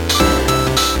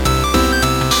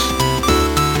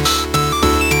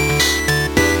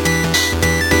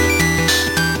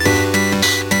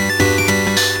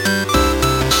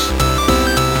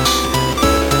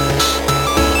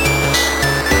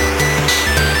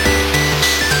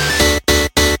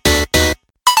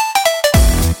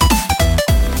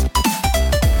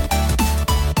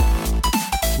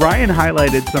Ryan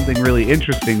highlighted something really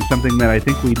interesting, something that I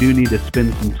think we do need to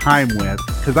spend some time with,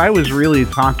 because I was really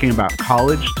talking about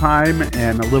college time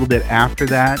and a little bit after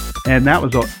that, and that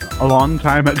was a long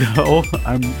time ago.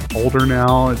 I'm older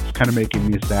now. It's kind of making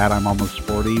me sad. I'm almost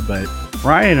 40, but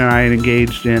Ryan and I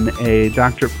engaged in a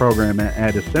doctorate program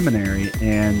at a seminary,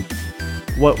 and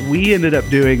what we ended up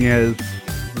doing is,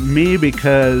 me,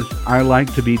 because I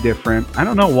like to be different. I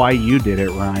don't know why you did it,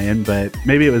 Ryan, but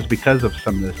maybe it was because of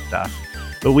some of this stuff.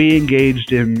 But we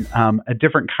engaged in a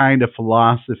different kind of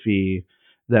philosophy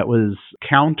that was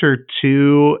counter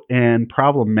to and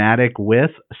problematic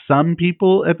with some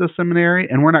people at the seminary.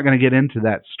 And we're not going to get into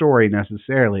that story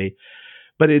necessarily,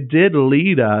 but it did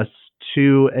lead us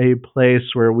to a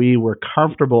place where we were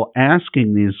comfortable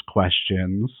asking these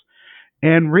questions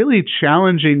and really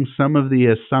challenging some of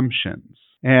the assumptions.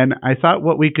 And I thought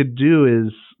what we could do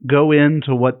is go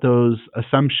into what those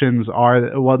assumptions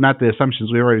are. Well, not the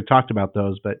assumptions, we already talked about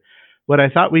those, but what I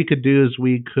thought we could do is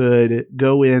we could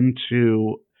go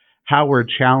into how we're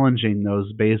challenging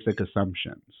those basic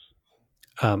assumptions.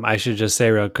 I should just say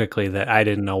real quickly that I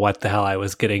didn't know what the hell I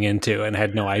was getting into and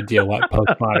had no idea what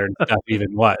postmodern stuff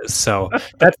even was. So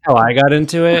that's how I got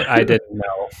into it. I didn't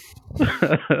know.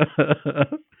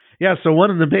 Yeah, so one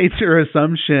of the major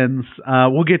assumptions,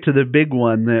 we'll get to the big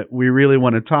one that we really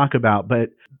want to talk about, but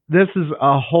this is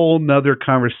a whole nother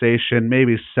conversation,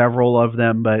 maybe several of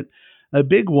them, but a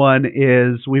big one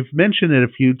is, we've mentioned it a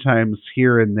few times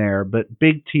here and there, but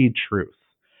big T truth.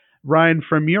 Ryan,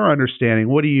 from your understanding,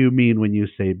 what do you mean when you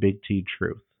say big T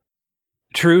truth?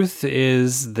 Truth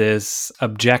is this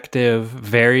objective,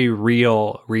 very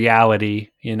real reality,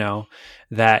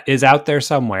 that is out there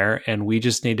somewhere, and we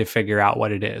just need to figure out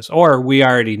what it is. Or we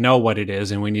already know what it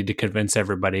is, and we need to convince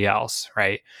everybody else,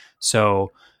 right?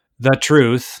 So the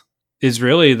truth is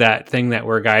really that thing that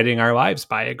we're guiding our lives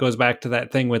by. It goes back to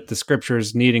that thing with the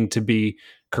scriptures needing to be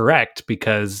correct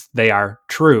because they are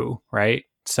true, right?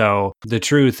 So the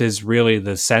truth is really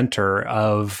the center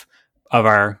of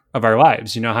our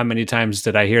lives. How many times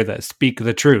did I hear that? Speak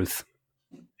the truth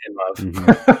in love,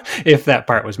 mm-hmm. if that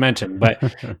part was mentioned. But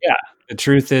yeah, the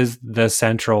truth is the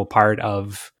central part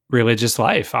of religious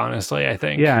life, honestly, I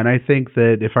think. Yeah, and I think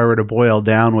that if I were to boil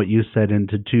down what you said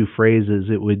into two phrases,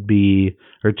 it would be,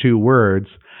 or two words,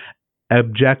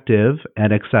 objective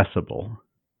and accessible.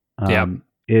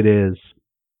 It is.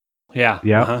 Yeah.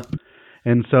 Yeah. Uh-huh.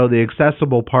 And so the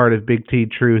accessible part of Big T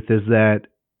truth is that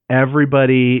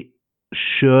everybody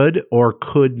should or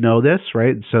could know this,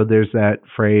 right? So there's that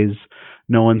phrase,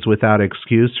 no one's without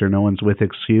excuse, or no one's with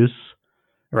excuse.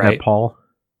 Right. Paul?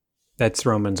 That's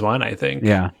Romans 1, I think.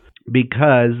 Yeah.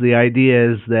 Because the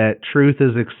idea is that truth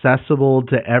is accessible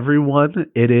to everyone.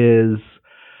 It is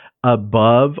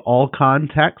above all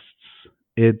contexts.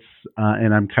 It's,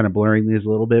 and I'm kind of blurring these a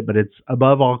little bit, but it's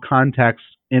above all contexts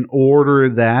in order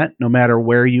that no matter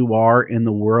where you are in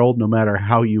the world, no matter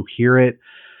how you hear it,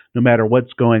 no matter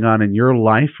what's going on in your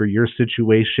life or your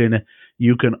situation,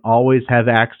 you can always have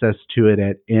access to it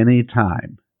at any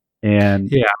time.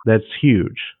 And that's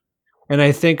huge. And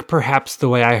I think perhaps the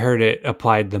way I heard it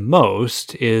applied the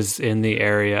most is in the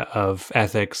area of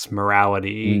ethics,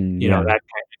 morality, that kind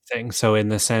of thing. So in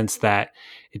the sense that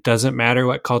it doesn't matter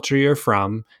what culture you're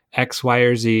from, X, Y,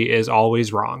 or Z is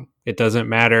always wrong. It doesn't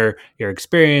matter your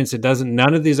experience.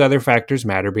 None of these other factors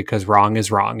matter, because wrong is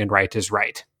wrong and right is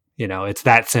right. It's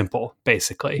that simple,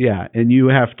 basically. Yeah, and you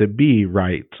have to be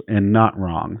right and not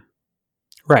wrong.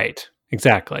 Right,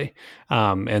 exactly.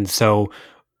 And so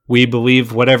we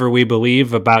believe whatever we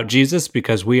believe about Jesus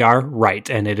because we are right,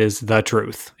 and it is the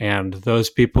truth. And those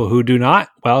people who do not,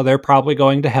 well, they're probably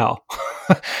going to hell.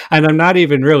 And I'm not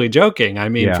even really joking. I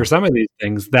mean, for some of these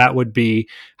things, that would be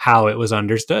how it was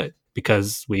understood,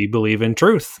 because we believe in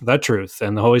truth, the truth,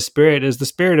 and the Holy Spirit is the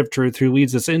Spirit of truth who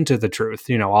leads us into the truth,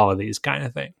 all of these kind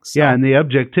of things. So. Yeah, and the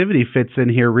objectivity fits in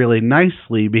here really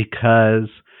nicely, because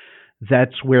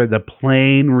that's where the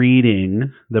plain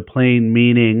reading, the plain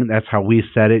meaning, that's how we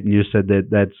said it, and you said that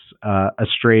that's a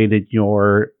strain in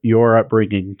your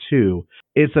upbringing too.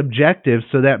 It's objective,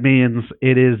 so that means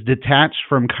it is detached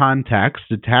from context,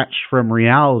 detached from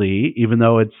reality, even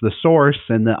though it's the source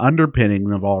and the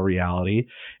underpinning of all reality.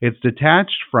 It's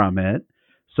detached from it,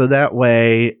 so that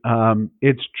way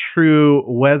it's true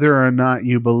whether or not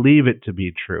you believe it to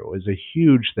be true, is a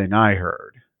huge thing I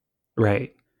heard.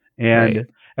 Right. And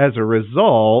as a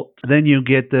result, then you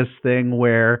get this thing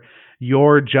where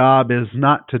your job is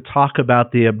not to talk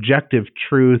about the objective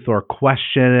truth or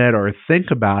question it or think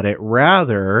about it.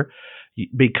 Rather,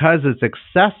 because it's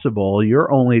accessible,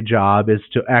 your only job is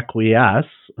to acquiesce,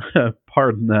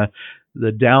 pardon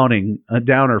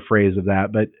downer phrase of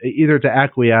that, but either to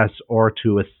acquiesce or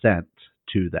to assent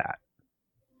to that.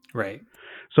 Right.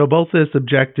 So both this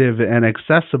objective and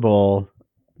accessible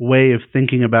way of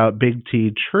thinking about big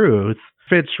T truth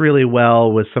fits really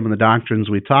well with some of the doctrines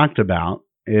we talked about.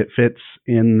 It fits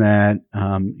in that,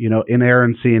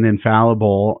 inerrancy and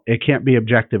infallible. It can't be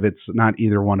objective. It's not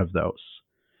either one of those.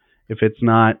 If it's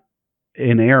not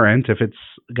inerrant, if it's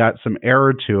got some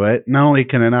error to it, not only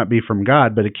can it not be from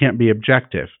God, but it can't be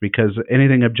objective, because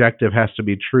anything objective has to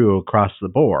be true across the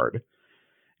board.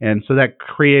 And so that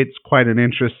creates quite an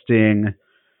interesting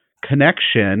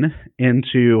connection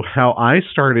into how I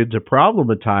started to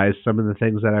problematize some of the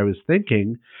things that I was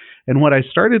thinking. And what I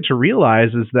started to realize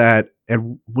is that,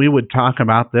 and we would talk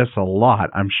about this a lot,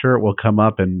 I'm sure it will come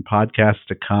up in podcasts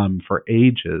to come for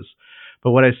ages,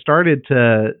 but what I started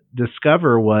to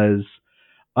discover was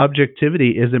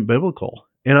objectivity isn't biblical.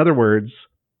 In other words,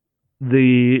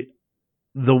 the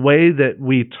way that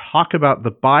we talk about the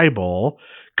Bible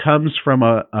comes from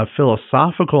a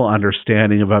philosophical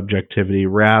understanding of objectivity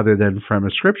rather than from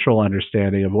a scriptural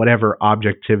understanding of whatever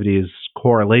objectivity's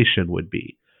correlation would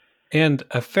be. And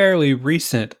a fairly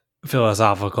recent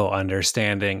philosophical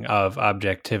understanding of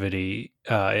objectivity,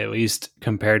 at least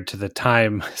compared to the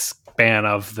time span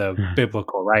of the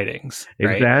biblical writings.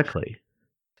 Right? Exactly.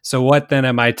 So what then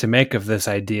am I to make of this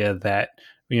idea that,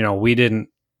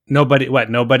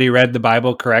 nobody read the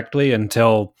Bible correctly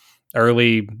until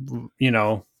early,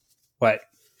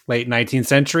 late 19th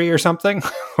century or something,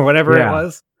 or whatever it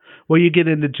was? Well, you get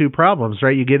into two problems,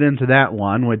 right? You get into that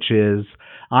one, which is,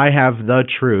 I have the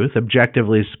truth,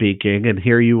 objectively speaking, and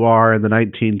here you are in the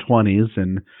 1920s,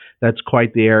 and that's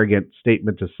quite the arrogant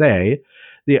statement to say.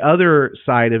 The other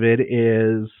side of it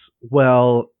is,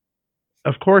 well,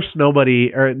 of course nobody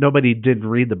didn't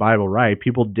read the Bible right.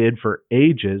 People did for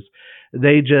ages.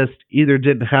 They just either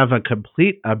didn't have a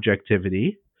complete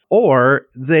objectivity, or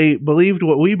they believed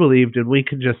what we believed, and we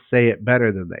can just say it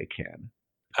better than they can.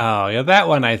 Oh, yeah, that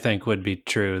one I think would be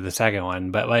true, the second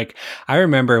one. But I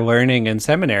remember learning in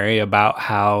seminary about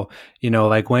how,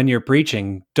 when you're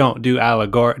preaching, don't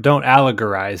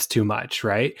allegorize too much,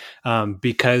 right?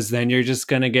 Because then you're just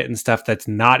going to get in stuff that's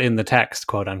not in the text,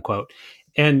 quote unquote.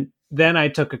 And then I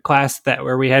took a class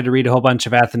where we had to read a whole bunch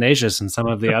of Athanasius and some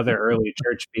of the other early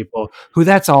church people who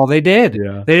that's all they did.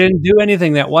 Yeah. They didn't do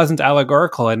anything that wasn't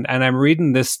allegorical. And I'm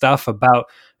reading this stuff about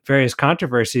various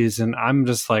controversies, and I'm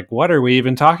just like, what are we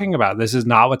even talking about? This is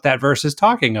not what that verse is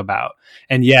talking about.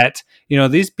 And yet,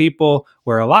 these people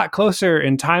were a lot closer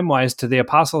in time-wise to the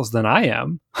apostles than I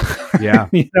am. Yeah.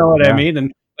 You know what I mean?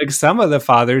 And some of the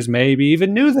fathers maybe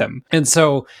even knew them. And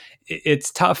so it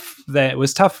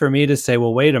was tough for me to say,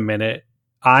 well, wait a minute,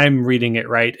 I'm reading it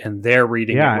right and they're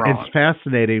reading it wrong. Yeah, it's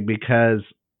fascinating because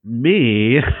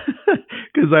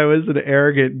because I was an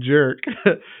arrogant jerk,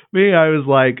 I was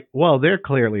like, well, they're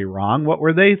clearly wrong. What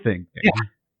were they thinking? Yeah.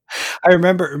 I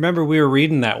remember we were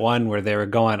reading that one where they were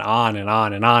going on and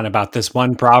on and on about this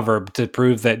one proverb to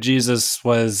prove that Jesus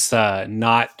was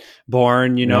not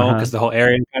born, because the whole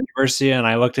Arian controversy. And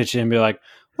I looked at you and be like,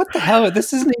 what the hell?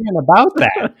 This isn't even about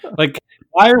that.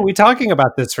 Why are we talking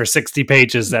about this for 60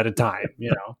 pages at a time?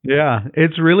 Yeah,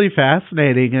 it's really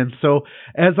fascinating. And so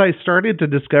as I started to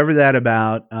discover that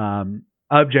about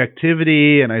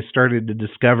objectivity, and I started to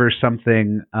discover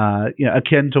something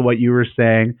akin to what you were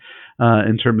saying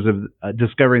in terms of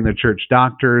discovering the church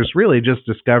doctors, really just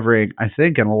discovering, I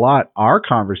think, in a lot our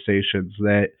conversations,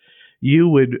 that you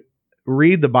would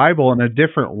read the Bible in a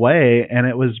different way, and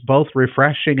it was both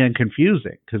refreshing and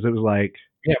confusing, because it was like,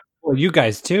 yeah, well, you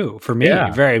guys too, for me,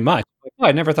 very much.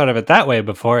 I never thought of it that way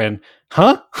before. And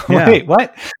wait,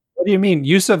 what do you mean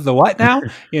use of the what now?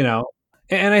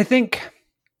 And I think,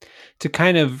 to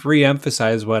kind of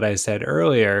reemphasize what I said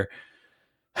earlier,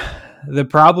 the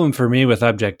problem for me with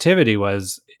objectivity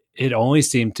was it only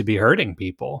seemed to be hurting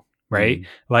people, right?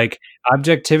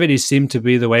 Objectivity seemed to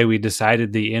be the way we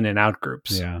decided the in and out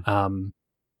groups. Yeah.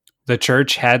 The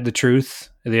church had the truth,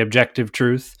 the objective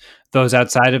truth. Those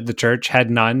outside of the church had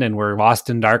none and were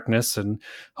lost in darkness and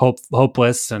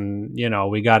hopeless. And,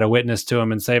 we got to witness to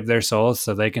them and save their souls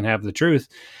so they can have the truth.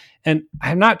 And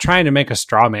I'm not trying to make a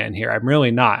straw man here. I'm really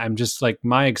not. I'm just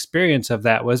my experience of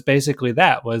that was basically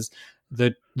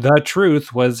the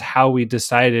truth was how we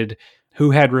decided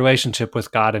who had relationship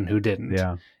with God and who didn't.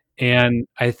 Yeah. And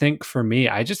I think for me,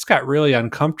 I just got really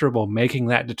uncomfortable making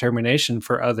that determination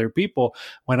for other people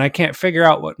when I can't figure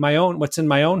out what's in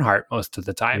my own heart most of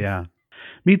the time. Yeah.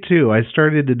 Me too. I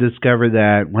started to discover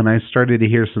that when I started to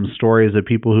hear some stories of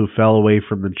people who fell away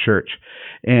from the church.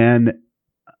 And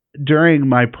during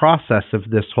my process of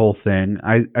this whole thing,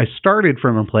 I started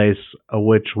from a place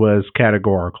which was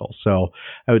categorical. So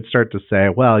I would start to say,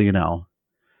 well,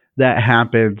 that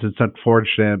happens. It's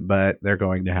unfortunate, but they're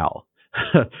going to hell.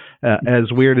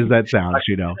 As weird as that sounds,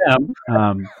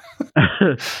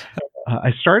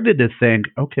 I started to think,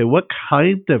 okay, what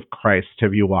kind of Christ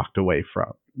have you walked away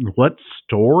from? What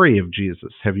story of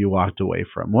Jesus have you walked away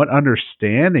from? What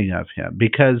understanding of him?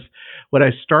 Because what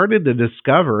I started to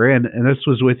discover, and this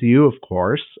was with you, of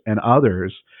course, and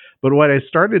others, but what I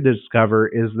started to discover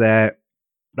is that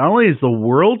not only is the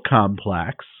world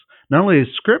complex, not only is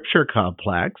Scripture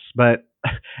complex, but,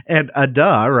 and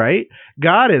right?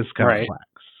 God is complex. Right.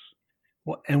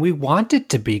 Well, and we want it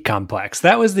to be complex.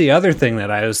 That was the other thing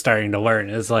that I was starting to learn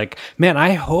is like, man,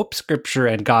 I hope Scripture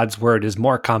and God's word is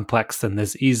more complex than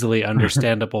this easily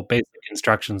understandable basic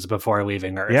instructions before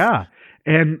leaving Earth. Yeah.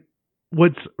 And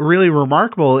what's really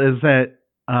remarkable is that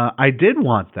I did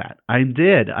want that. I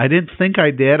did. I didn't think I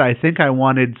did. I think I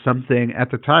wanted something at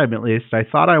the time, at least. I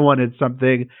thought I wanted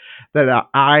something that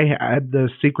I had the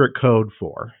secret code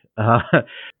for.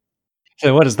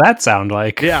 So what does that sound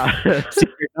like? Yeah.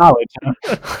 Secret knowledge.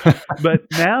 Huh? But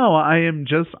now I am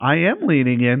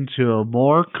leaning into a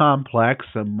more complex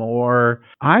and more,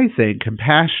 I think,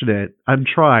 compassionate, I'm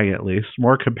trying at least,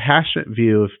 more compassionate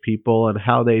view of people and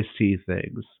how they see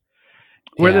things.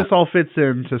 Where this all fits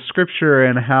into Scripture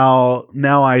and how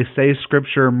now I say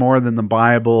Scripture more than the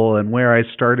Bible, and where I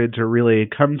started to really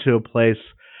come to a place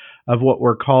of what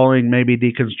we're calling maybe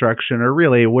deconstruction, or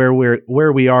really where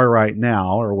we are right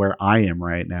now, or where I am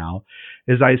right now,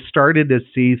 is I started to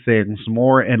see things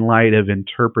more in light of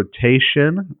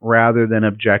interpretation rather than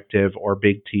objective or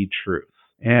big T truth.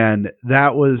 And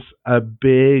that was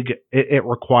it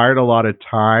required a lot of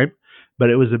time, but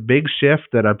it was a big shift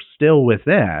that I'm still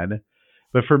within.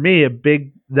 But for me,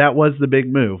 that was the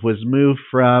big move, was move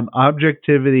from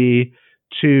objectivity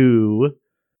to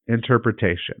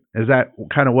interpretation. Is that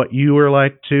kind of what you were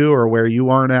like too, or where you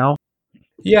are now?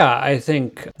 Yeah, I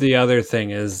think the other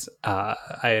thing is I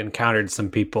encountered some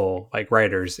people, like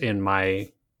writers, in my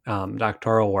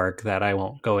doctoral work that I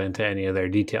won't go into any of their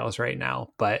details right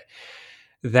now, but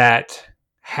that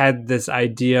had this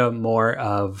idea more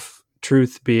of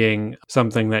truth being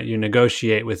something that you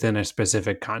negotiate within a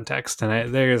specific context.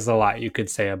 And there's a lot you could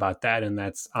say about that. And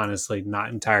that's honestly not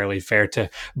entirely fair to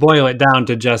boil it down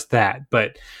to just that.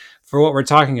 But for what we're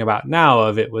talking about now,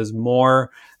 of it was more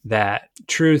that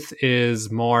truth is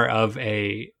more of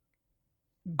a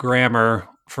grammar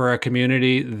for a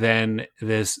community than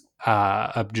this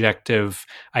objective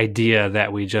idea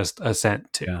that we just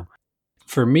assent to. Yeah.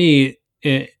 For me,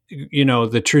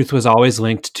 the truth was always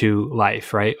linked to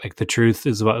life, right? Like the truth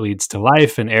is what leads to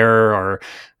life, and error or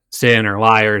sin or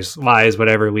lies,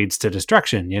 whatever leads to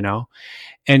destruction,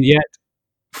 And yet,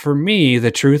 for me,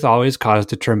 the truth always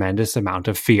caused a tremendous amount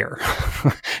of fear.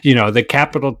 The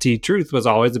capital T truth was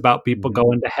always about people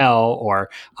going to hell, or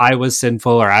I was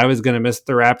sinful, or I was going to miss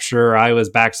the rapture, or I was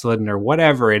backslidden, or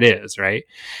whatever it is, right?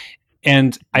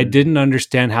 And I didn't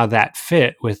understand how that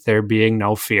fit with there being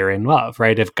no fear in love,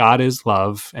 right? If God is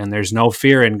love and there's no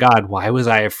fear in God, why was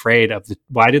I afraid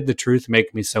why did the truth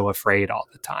make me so afraid all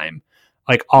the time?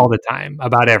 Like all the time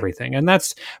about everything. And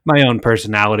that's my own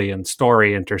personality and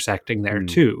story intersecting there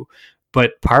too.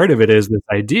 But part of it is this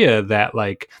idea that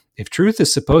like, if truth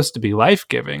is supposed to be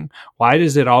life-giving, why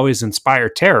does it always inspire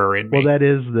terror in me? Well, that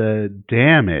is the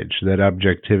damage that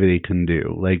objectivity can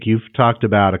do. Like you've talked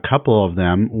about a couple of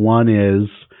them. One is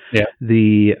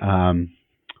the,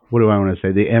 what do I want to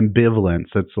say? The ambivalence,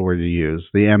 that's the word you use.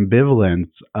 The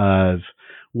ambivalence of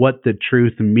what the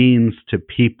truth means to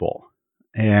people.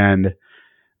 And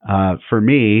for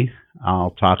me,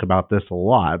 I'll talk about this a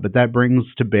lot, but that brings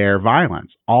to bear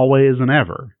violence, always and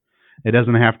ever. It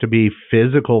doesn't have to be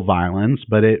physical violence,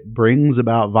 but it brings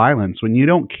about violence. When you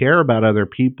don't care about other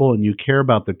people and you care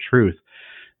about the truth,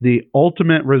 the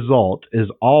ultimate result is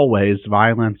always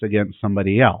violence against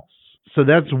somebody else. So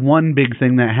that's one big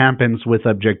thing that happens with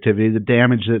objectivity, the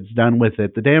damage that's done with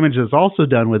it. The damage that's also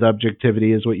done with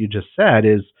objectivity is what you just said,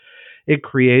 is it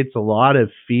creates a lot of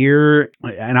fear.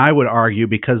 And I would argue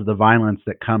because of the violence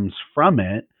that comes from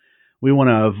it, we want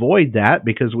to avoid that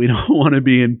because we don't want to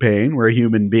be in pain. We're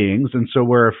human beings. And so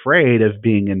we're afraid of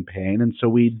being in pain. And so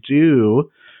we do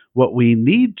what we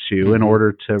need to in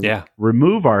order to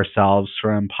remove ourselves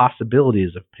from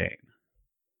possibilities of pain.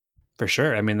 For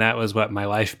sure. I mean, that was what my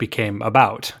life became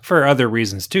about for other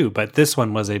reasons too. But this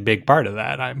one was a big part of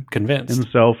that, I'm convinced. And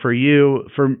so for you,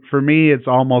 for me, it's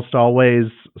almost always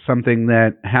something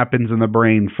that happens in the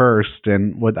brain first.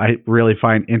 And what I really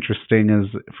find interesting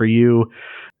is for you,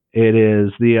 it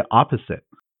is the opposite.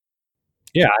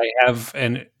 Yeah, I have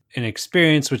an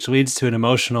experience which leads to an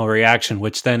emotional reaction,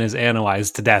 which then is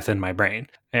analyzed to death in my brain.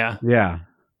 Yeah. Yeah.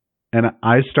 And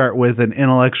I start with an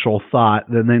intellectual thought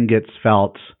that then gets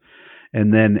felt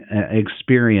and then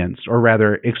experienced, or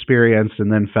rather experienced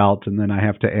and then felt, and then I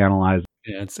have to analyze.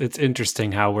 Yeah, it's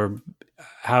interesting how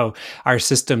our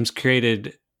systems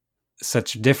created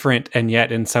such different and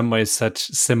yet in some ways such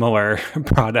similar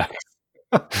products.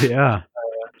 Yeah.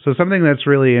 So something that's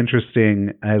really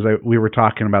interesting, as we were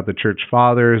talking about the church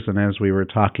fathers and as we were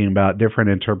talking about different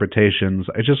interpretations,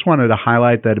 I just wanted to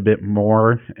highlight that a bit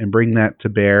more and bring that to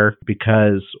bear,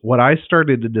 because what I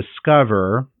started to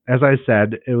discover, as I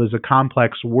said, it was a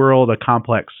complex world, a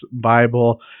complex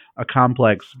Bible, a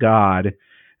complex God.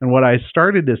 And what I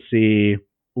started to see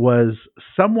was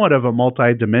somewhat of a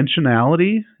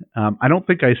multidimensionality. I don't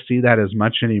think I see that as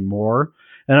much anymore.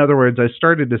 In other words, I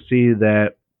started to see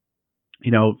that,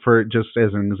 for just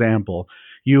as an example,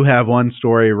 you have one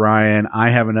story, Ryan, I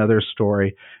have another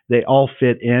story. They all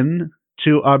fit in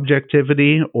to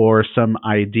objectivity or some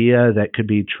idea that could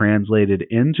be translated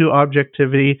into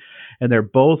objectivity, and they're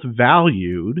both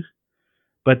valued,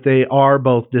 but they are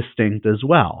both distinct as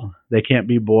well. They can't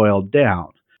be boiled down.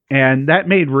 And that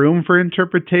made room for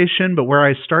interpretation, but where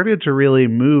I started to really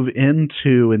move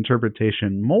into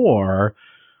interpretation more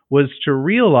was to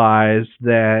realize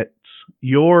that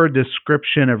your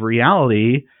description of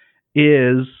reality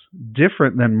is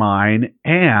different than mine,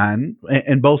 and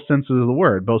in both senses of the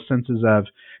word, both senses of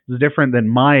is different than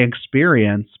my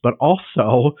experience, but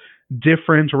also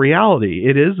different reality.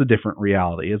 It is a different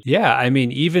reality. Yeah, I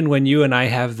mean, even when you and I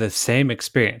have the same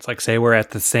experience, like say we're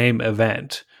at the same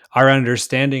event, our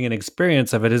understanding and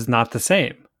experience of it is not the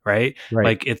same, right? Right.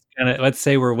 Like it's gonna, let's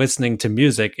say we're listening to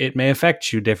music, it may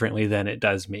affect you differently than it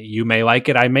does me. You may like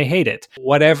it, I may hate it.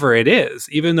 Whatever it is,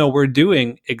 even though we're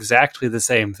doing exactly the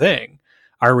same thing,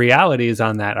 our realities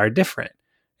on that are different.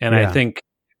 And I Yeah. think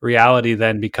reality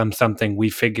then becomes something we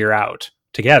figure out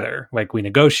together, like we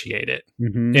negotiate it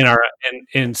Mm-hmm. in our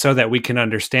and so that we can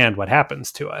understand what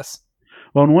happens to us.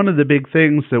 Well, and one of the big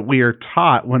things that we are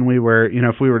taught when we were,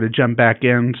 if we were to jump back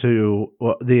into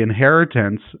the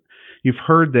inheritance, you've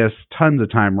heard this tons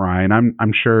of time, Ryan.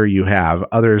 I'm sure you have.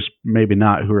 Others maybe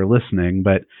not who are listening,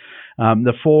 but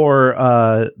the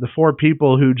four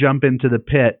people who jump into the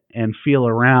pit and feel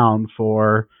around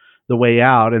for the way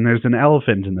out, and there's an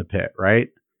elephant in the pit, right?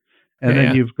 And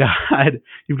then Yeah.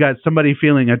 you've got somebody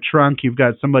feeling a trunk, you've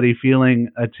got somebody feeling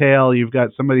a tail, you've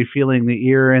got somebody feeling the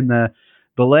ear and the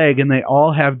leg, and they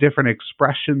all have different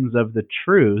expressions of the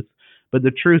truth. But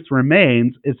the truth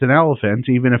remains, it's an elephant,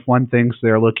 even if one thinks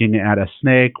they're looking at a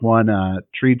snake, one a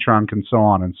tree trunk, and so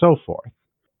on and so forth.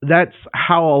 That's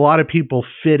how a lot of people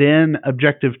fit in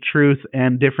objective truth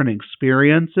and different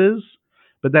experiences,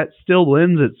 but that still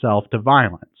lends itself to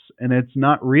violence. And it's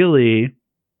not really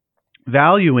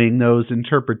valuing those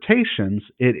interpretations,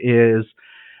 it is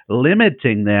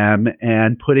limiting them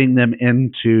and putting them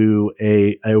into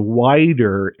a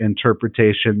wider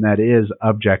interpretation that is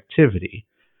objectivity.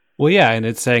 Well, yeah, and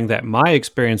it's saying that my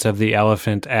experience of the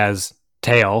elephant as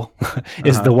tail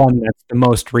is the Uh, one that's the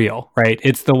most real, right?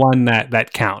 It's the one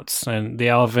that counts. And the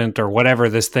elephant or whatever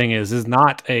this thing is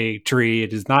not a tree.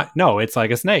 It is not. No, it's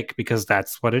like a snake because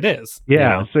that's what it is.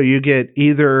 yeah, so you get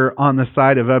either on the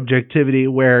side of objectivity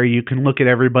where you can look at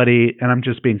everybody, and I'm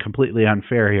just being completely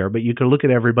unfair here, but you can look at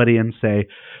everybody and say,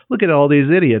 look at all these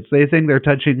idiots. They think they're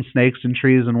touching snakes and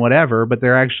trees and whatever, but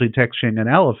they're actually touching an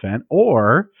elephant.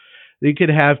 Or you could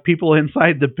have people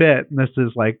inside the pit, and this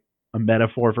is like a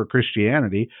metaphor for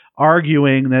Christianity,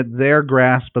 arguing that their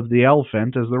grasp of the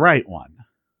elephant is the right one.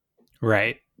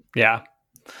 Right. Yeah.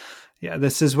 Yeah.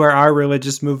 This is where our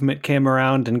religious movement came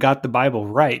around and got the Bible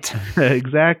right.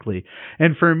 Exactly.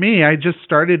 And for me, I just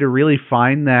started to really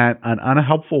find that an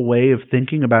unhelpful way of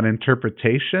thinking about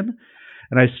interpretation.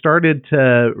 And I started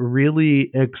to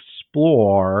really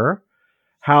explore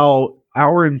how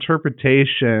our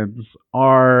interpretations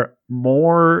are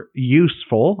more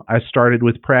useful. I started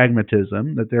with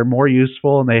pragmatism, that they're more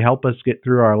useful and they help us get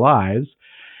through our lives.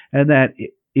 And that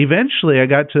eventually I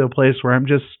got to a place where I'm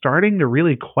just starting to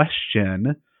really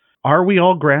question, are we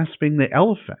all grasping the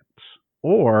elephant?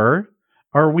 Or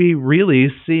are we really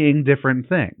seeing different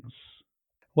things?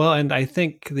 Well, and I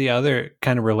think the other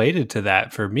kind of related to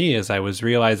that for me is I was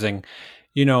realizing,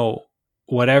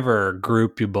 whatever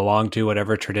group you belong to,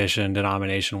 whatever tradition,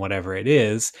 denomination, whatever it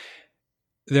is,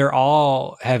 they're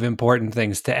all have important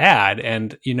things to add.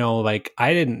 And, like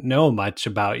I didn't know much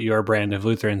about your brand of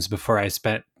Lutherans before I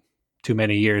spent too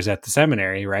many years at the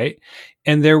seminary, right?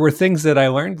 And there were things that I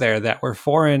learned there that were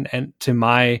foreign and to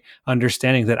my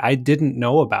understanding that I didn't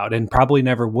know about and probably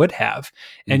never would have.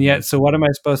 And yet, so what am I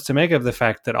supposed to make of the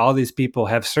fact that all these people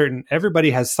have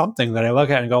everybody has something that I look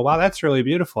at and go, wow, that's really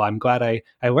beautiful. I'm glad I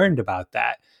learned about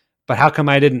that. But how come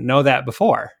I didn't know that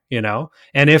before, you know?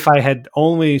 And if I had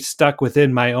only stuck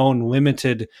within my own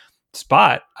limited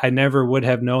spot, I never would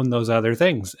have known those other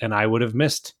things and I would have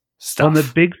missed stuff. Well, and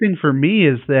the big thing for me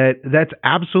is that that's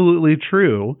absolutely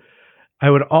true. I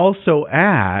would also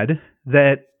add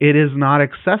that it is not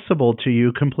accessible to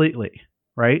you completely,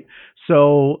 right?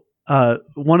 So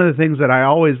one of the things that I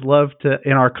always love to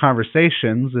in our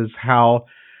conversations is how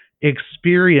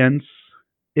experience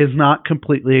is not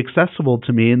completely accessible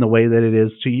to me in the way that it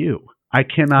is to you. I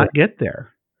cannot get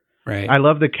there. Right. I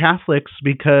love the Catholics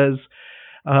because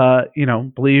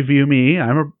believe you me,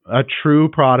 I'm a true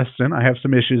Protestant. I have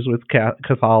some issues with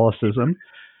Catholicism.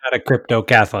 Not a crypto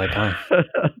Catholic, huh?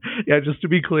 Yeah, just to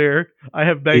be clear, I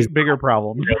have bigger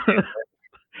problems.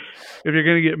 If you're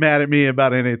going to get mad at me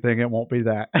about anything, it won't be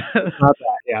that. Not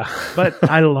that, yeah.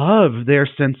 But I love their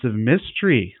sense of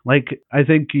mystery. Like, I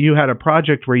think you had a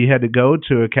project where you had to go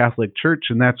to a Catholic church,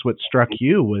 and that's what struck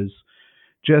you was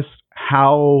just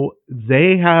how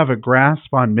they have a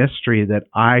grasp on mystery that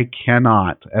I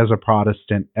cannot, as a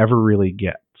Protestant, ever really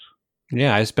get.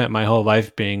 Yeah, I spent my whole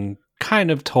life being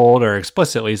kind of told or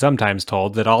explicitly sometimes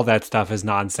told that all that stuff is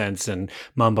nonsense and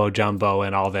mumbo jumbo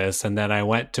and all this. And then I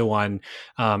went to one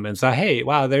and saw, hey,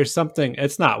 wow, there's something.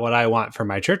 It's not what I want for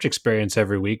my church experience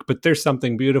every week, but there's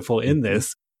something beautiful in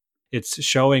this. It's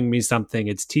showing me something.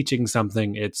 It's teaching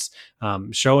something. It's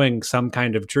showing some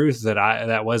kind of truth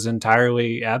that was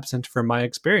entirely absent from my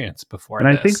experience before. And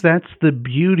I think that's the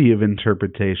beauty of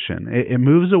interpretation. It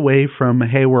moves away from,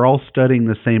 hey, we're all studying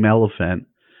the same elephant,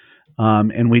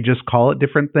 and we just call it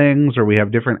different things, or we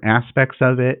have different aspects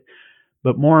of it.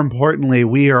 But more importantly,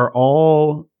 we are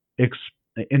all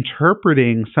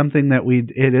interpreting something that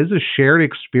it is a shared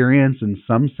experience in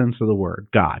some sense of the word.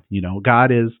 God,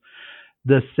 God is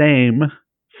the same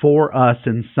for us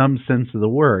in some sense of the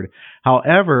word.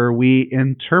 However, we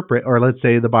interpret, or let's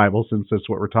say the Bible, since that's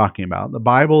what we're talking about, the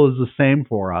Bible is the same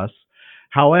for us.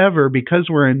 However, because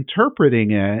we're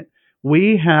interpreting it,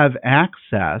 we have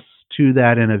access to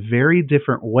that in a very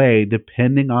different way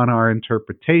depending on our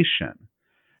interpretation.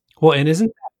 Well, and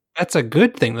that's a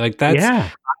good thing? Like that's, yeah.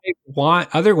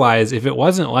 Otherwise, if it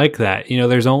wasn't like that,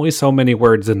 there's only so many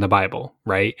words in the Bible,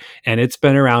 right? And it's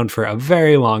been around for a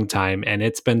very long time and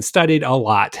it's been studied a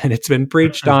lot and it's been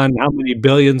preached on how many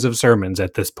billions of sermons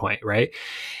at this point, right?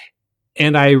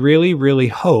 And I really, really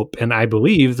hope and I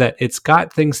believe that it's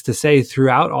got things to say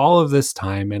throughout all of this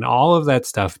time and all of that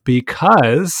stuff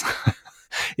because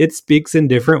it speaks in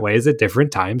different ways at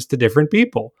different times to different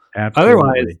people. Absolutely.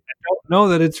 Otherwise, I don't know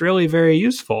that it's really very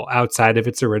useful outside of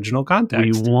its original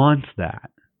context. We want that.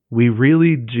 We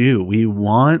really do. We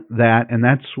want that, and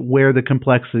that's where the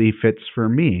complexity fits for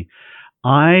me.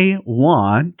 I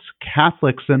want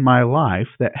Catholics in my life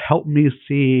that help me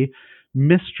see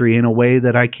mystery in a way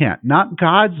that I can't. Not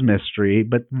God's mystery,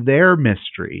 but their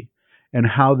mystery and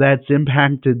how that's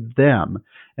impacted them.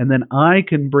 And then I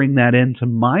can bring that into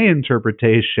my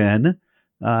interpretation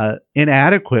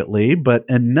inadequately, but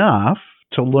enough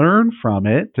to learn from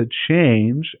it, to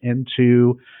change, and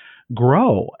to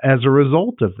grow as a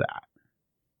result of that.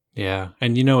 Yeah.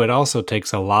 And, it also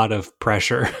takes a lot of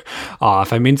pressure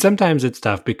off. I mean, sometimes it's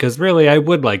tough because really I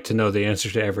would like to know the answer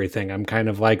to everything. I'm kind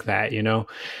of like that,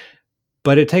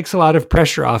 But it takes a lot of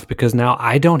pressure off because now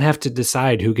I don't have to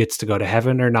decide who gets to go to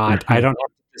heaven or not. I don't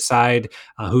have to decide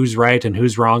who's right and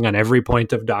who's wrong on every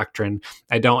point of doctrine.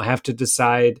 I don't have to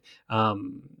decide,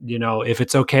 if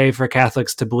it's okay for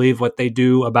Catholics to believe what they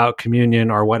do about communion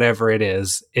or whatever it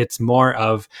is. It's more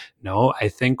of, no, I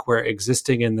think we're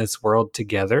existing in this world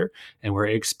together and we're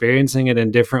experiencing it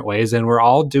in different ways. And we're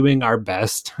all doing our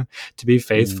best to be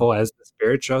faithful as the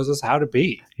Spirit shows us how to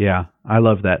be. Yeah, I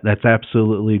love that. That's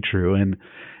absolutely true. And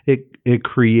it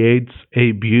creates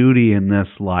a beauty in this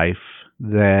life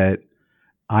that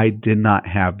I did not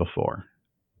have before.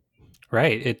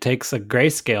 Right. It takes a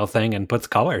grayscale thing and puts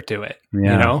color to it.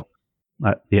 Yeah.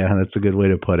 Yeah, that's a good way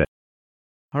to put it.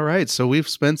 All right. So we've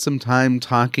spent some time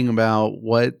talking about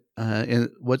what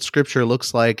Scripture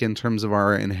looks like in terms of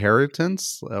our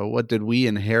inheritance. What did we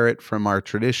inherit from our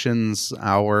traditions,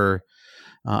 our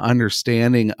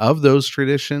understanding of those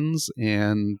traditions,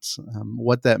 and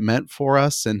what that meant for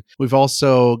us. And we've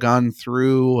also gone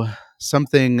through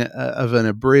something of an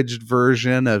abridged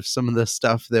version of some of the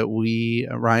stuff that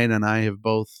Ryan and I have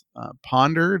both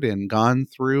pondered and gone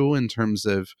through in terms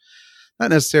of not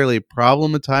necessarily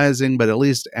problematizing, but at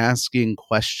least asking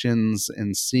questions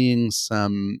and seeing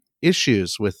some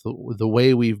issues with the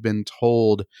way we've been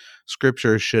told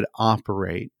Scripture should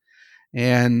operate.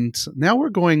 And now we're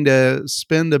going to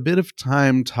spend a bit of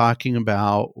time talking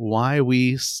about why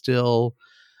we still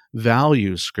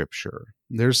value Scripture.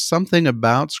 There's something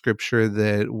about Scripture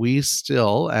that we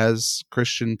still, as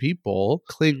Christian people,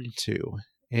 cling to.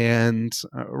 And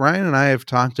Ryan and I have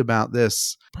talked about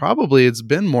this. Probably it's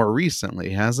been more recently,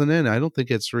 hasn't it? I don't think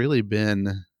it's really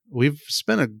been. We've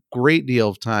spent a great deal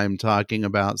of time talking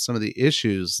about some of the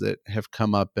issues that have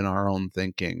come up in our own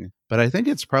thinking. But I think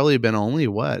it's probably been only,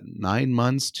 9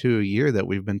 months to a year that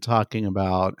we've been talking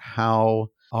about how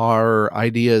our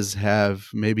ideas have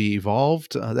maybe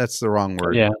evolved. That's the wrong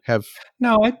word. Yeah.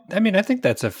 No, I mean, I think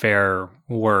that's a fair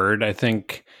word. I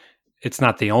think it's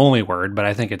not the only word, but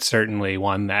I think it's certainly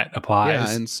one that applies.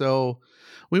 Yeah, and so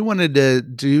we wanted to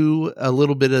do a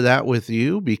little bit of that with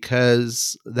you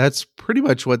because that's pretty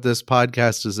much what this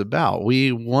podcast is about.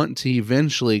 We want to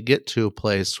eventually get to a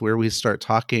place where we start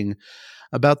talking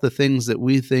about the things that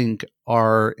we think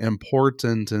are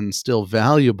important and still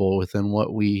valuable within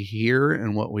what we hear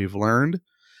and what we've learned.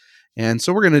 And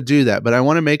so we're going to do that. But I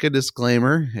want to make a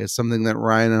disclaimer. It's something that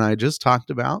Ryan and I just talked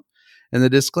about. And the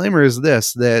disclaimer is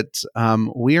this, that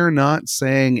we are not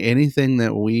saying anything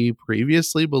that we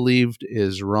previously believed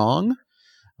is wrong,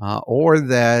 or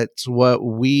that what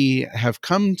we have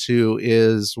come to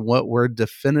is what we're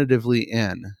definitively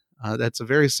in. That's a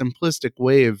very simplistic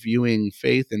way of viewing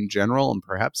faith in general, and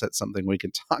perhaps that's something we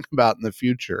can talk about in the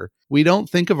future. We don't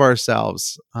think of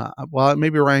ourselves, well,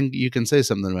 maybe Ryan, you can say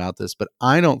something about this, but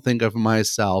I don't think of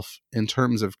myself in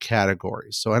terms of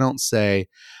categories. So I don't say,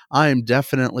 I'm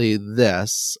definitely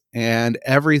this, and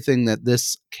everything that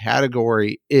this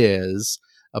category is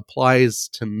applies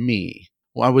to me.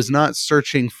 Well, I was not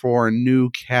searching for a new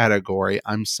category.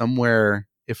 I'm somewhere,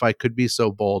 if I could be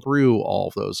so bold, through all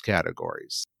of those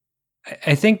categories.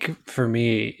 I think for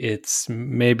me, it's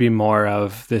maybe more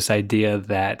of this idea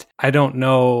that I don't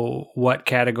know what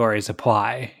categories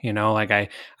apply. Like I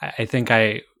think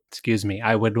I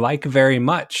would like very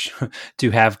much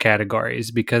to have categories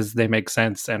because they make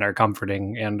sense and are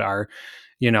comforting and are,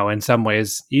 in some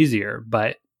ways easier.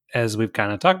 But as we've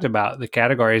kind of talked about, the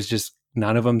categories just,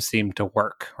 none of them seem to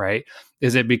work, right?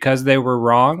 Is it because they were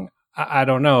wrong? I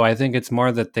don't know. I think it's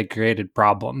more that they created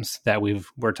problems that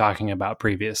were talking about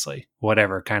previously,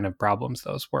 whatever kind of problems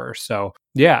those were. So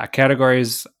yeah,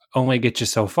 categories only get you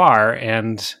so far.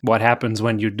 And what happens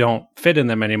when you don't fit in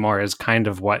them anymore is kind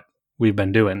of what we've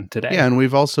been doing today. Yeah, and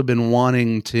we've also been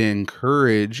wanting to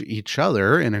encourage each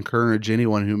other and encourage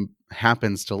anyone who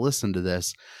happens to listen to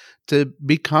this to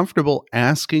be comfortable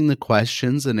asking the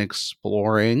questions and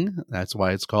exploring. That's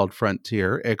why it's called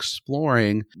Frontier,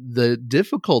 exploring the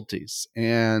difficulties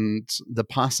and the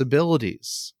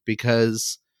possibilities.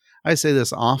 Because I say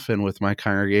this often with my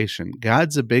congregation,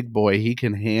 God's a big boy. He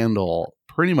can handle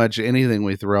pretty much anything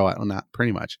we throw at, well, not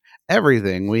pretty much,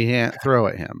 everything we throw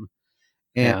at him.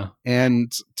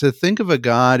 And to think of a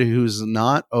God who's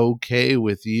not okay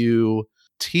with you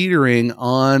teetering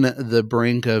on the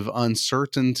brink of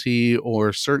uncertainty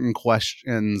or certain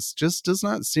questions just does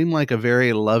not seem like a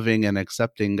very loving and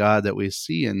accepting God that we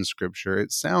see in Scripture.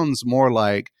 It sounds more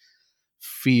like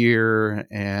fear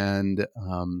and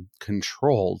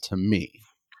control to me.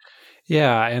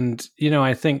 Yeah, and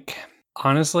I think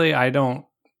honestly, I don't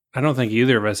think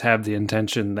either of us have the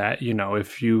intention that,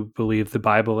 if you believe the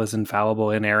Bible is infallible,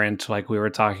 inerrant, like we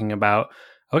were talking about,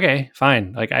 okay,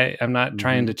 fine. Like I'm not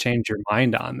trying to change your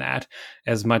mind on that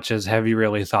as much as have you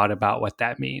really thought about what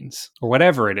that means or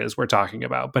whatever it is we're talking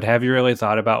about, but have you really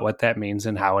thought about what that means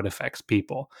and how it affects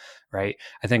people, right?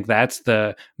 I think that's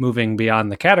the moving beyond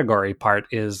the category part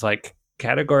is like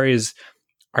categories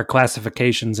are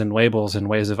classifications and labels and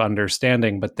ways of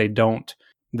understanding, but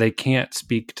they can't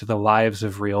speak to the lives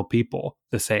of real people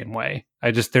the same way.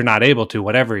 They're not able to,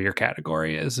 whatever your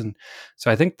category is. And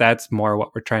so I think that's more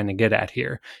what we're trying to get at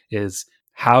here is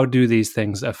how do these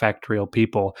things affect real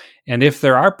people? And if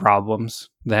there are problems,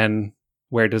 then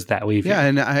where does that leave you? Yeah,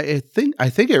 and I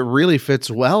think it really fits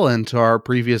well into our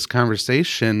previous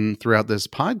conversation throughout this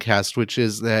podcast, which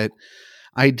is that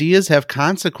ideas have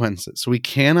consequences. We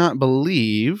cannot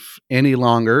believe any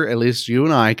longer, at least you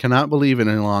and I cannot believe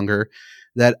any longer,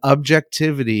 that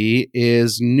objectivity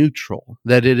is neutral,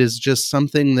 that it is just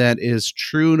something that is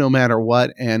true no matter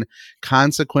what, and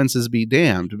consequences be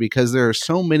damned, because there are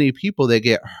so many people that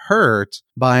get hurt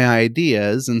by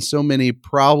ideas and so many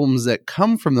problems that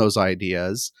come from those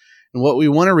ideas. And what we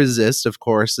want to resist, of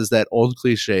course, is that old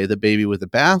cliche, the baby with the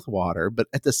bathwater. But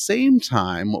at the same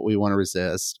time, what we want to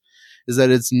resist is that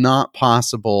it's not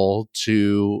possible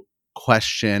to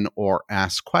question or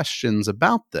ask questions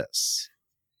about this.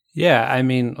 Yeah, I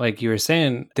mean, like you were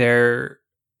saying, it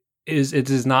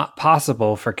is not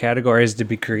possible for categories to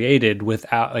be created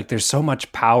without, like, there's so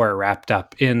much power wrapped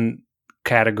up in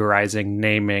categorizing,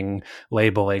 naming,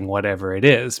 labeling, whatever it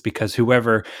is, because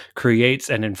whoever creates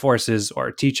and enforces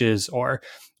or teaches or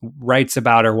writes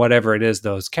about or whatever it is,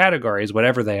 those categories,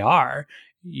 whatever they are,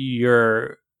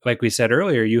 you're, like we said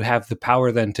earlier, you have the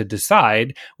power then to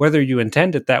decide whether you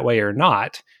intend it that way or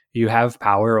not. You have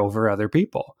power over other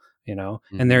people,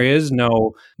 and there is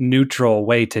no neutral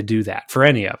way to do that for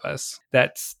any of us.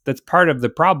 That's part of the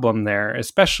problem there,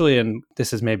 especially in,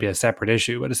 this is maybe a separate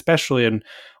issue, but especially in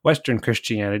Western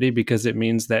Christianity, because it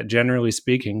means that generally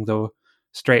speaking, the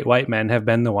straight white men have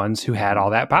been the ones who had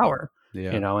all that power.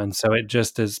 Yeah. And so it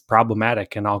just is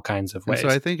problematic in all kinds of ways. And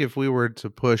so I think if we were to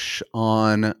push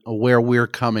on where we're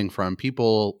coming from,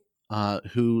 people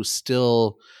who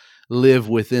still live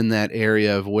within that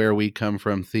area of where we come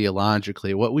from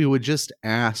theologically, what we would just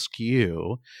ask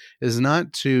you is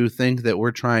not to think that we're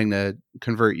trying to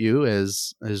convert you,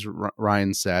 as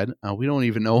Ryan said. We don't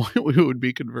even know what we would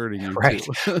be converting you right.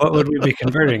 to. What would we be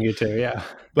converting you to? Yeah.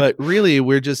 But really,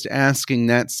 we're just asking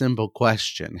that simple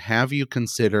question. Have you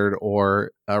considered,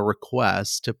 or a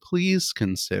request to please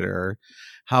consider,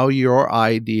 how your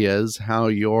ideas, how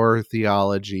your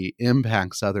theology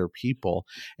impacts other people,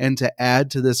 and to add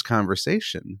to this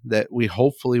conversation that we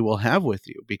hopefully will have with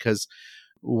you, because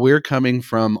we're coming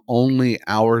from only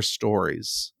our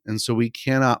stories. And so we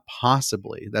cannot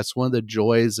possibly, that's one of the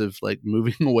joys of like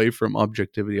moving away from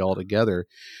objectivity altogether,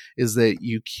 is that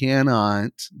you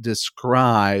cannot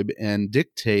describe and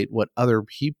dictate what other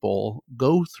people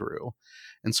go through.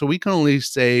 And so we can only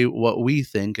say what we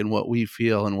think and what we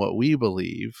feel and what we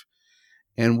believe.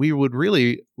 And we would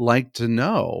really like to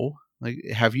know, like,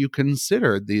 have you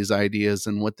considered these ideas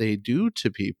and what they do to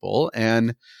people?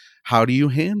 And how do you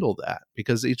handle that?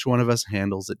 Because each one of us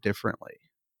handles it differently.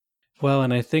 Well,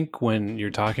 and I think when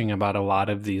you're talking about a lot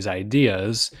of these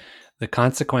ideas, the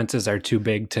consequences are too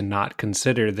big to not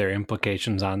consider their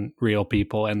implications on real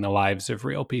people and the lives of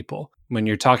real people. When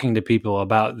you're talking to people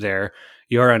about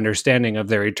your understanding of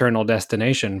their eternal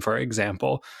destination, for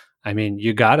example, I mean,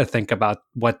 you got to think about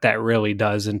what that really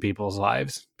does in people's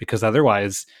lives, because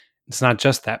otherwise it's not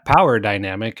just that power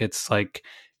dynamic. It's like,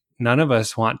 none of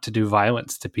us want to do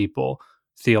violence to people,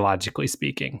 theologically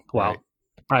speaking. Well,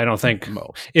 Right. I don't think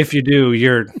Most. if you do,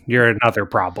 you're another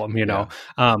problem,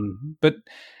 But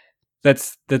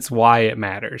that's why it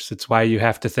matters. It's why you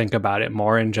have to think about it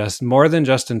more than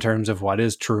just in terms of what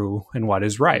is true and what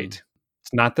is right.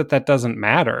 It's not that doesn't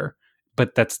matter,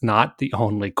 but that's not the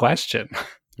only question.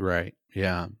 Right.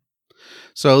 Yeah.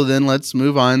 So then let's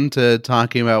move on to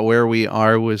talking about where we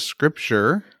are with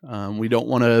Scripture. We don't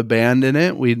want to abandon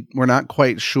it. We're not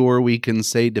quite sure we can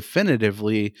say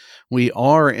definitively we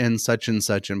are in such and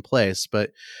such in place.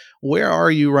 But where are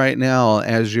you right now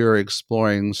as you're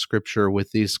exploring Scripture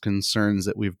with these concerns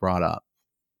that we've brought up?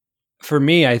 For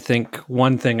me, I think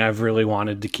one thing I've really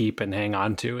wanted to keep and hang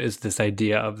on to is this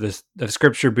idea of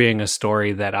Scripture being a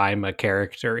story that I'm a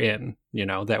character in,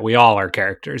 that we all are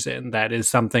characters in. That is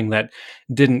something that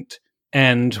didn't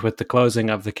end with the closing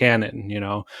of the canon,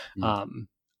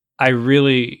 I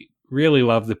really, really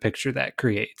love the picture that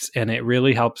creates, and it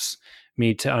really helps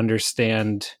me to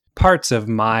understand parts of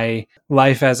my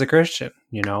life as a Christian.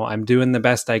 I'm doing the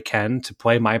best I can to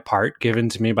play my part given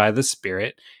to me by the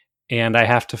Spirit, and I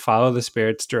have to follow the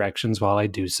Spirit's directions while I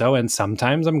do so. And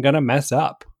sometimes I'm going to mess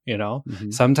up,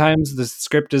 Sometimes the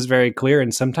script is very clear,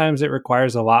 and sometimes it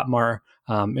requires a lot more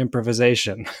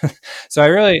improvisation. So I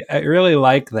really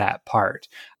like that part.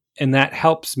 And that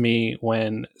helps me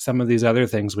when some of these other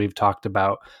things we've talked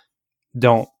about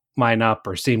don't line up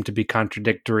or seem to be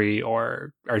contradictory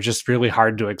or are just really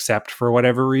hard to accept for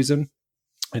whatever reason.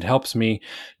 It helps me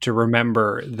to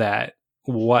remember that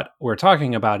what we're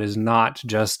talking about is not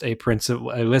just a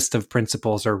list of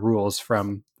principles or rules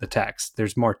from the text.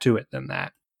 There's more to it than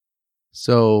that.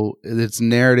 So it's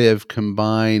narrative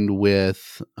combined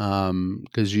with,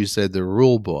 because you said the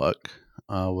rule book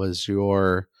was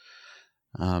your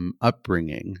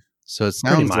upbringing. So it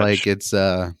sounds like it's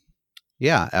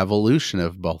evolution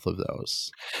of both of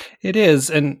those. It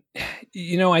is. And,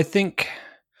 I think,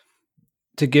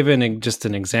 to give just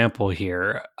an example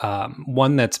here,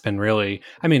 one that's been really,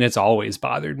 it's always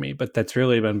bothered me, but that's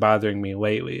really been bothering me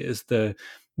lately is the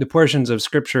portions of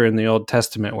Scripture in the Old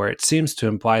Testament where it seems to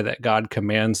imply that God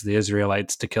commands the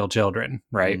Israelites to kill children,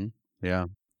 right? Mm-hmm. Yeah.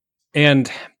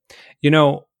 And,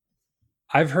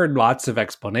 I've heard lots of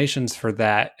explanations for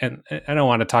that, and I don't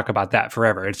want to talk about that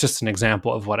forever. It's just an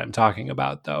example of what I'm talking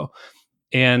about, though.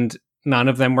 And none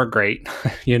of them were great.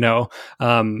 you know,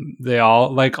 they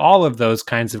all, like all of those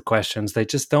kinds of questions, they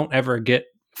just don't ever get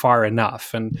far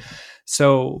enough. And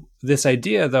so this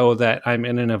idea, though, that I'm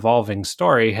in an evolving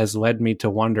story has led me to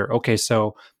wonder, okay,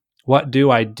 so what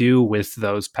do I do with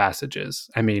those passages?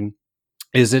 I mean,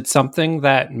 is it something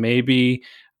that maybe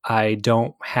I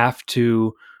don't have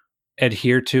to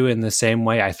adhere to in the same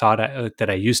way I thought that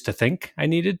I used to think I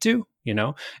needed to? You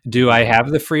know, do I have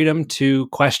the freedom to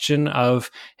question of,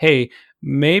 hey,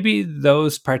 maybe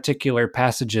those particular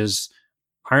passages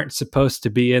aren't supposed to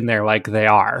be in there like they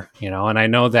are, you know? And I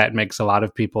know that makes a lot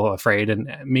of people afraid, and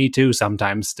me too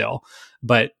sometimes still.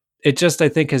 But it just, I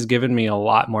think, has given me a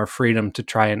lot more freedom to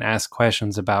try and ask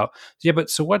questions about, yeah, but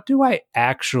so what do I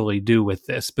actually do with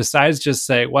this besides just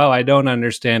say, well, I don't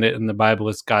understand it and the Bible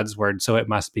is God's word, so it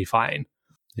must be fine.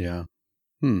 Yeah.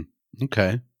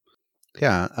 Okay.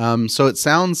 Yeah. So it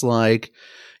sounds like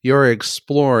you're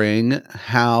exploring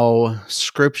how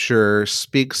Scripture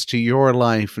speaks to your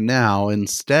life now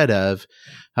instead of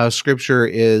how Scripture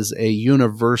is a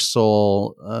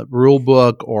universal rule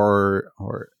book or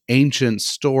ancient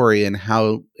story, and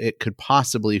how it could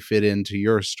possibly fit into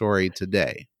your story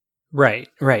today. Right.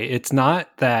 It's not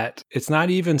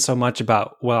even so much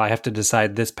about, well, I have to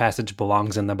decide this passage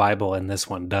belongs in the Bible and this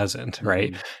one doesn't,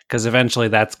 right? Because eventually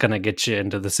that's going to get you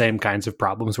into the same kinds of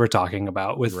problems we're talking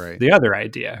about with the other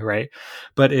idea, right?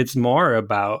 But it's more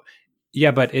about,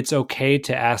 yeah, but it's okay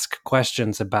to ask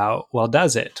questions about, well,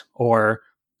 does it? Or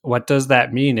what does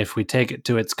that mean if we take it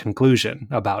to its conclusion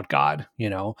about God, you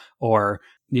know? Or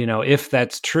if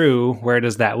that's true, where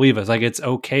does that leave us? Like, it's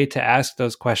okay to ask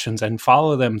those questions and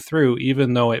follow them through,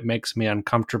 even though it makes me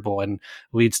uncomfortable and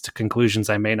leads to conclusions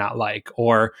I may not like,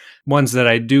 or ones that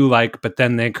I do like, but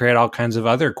then they create all kinds of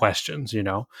other questions,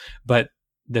 But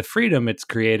the freedom it's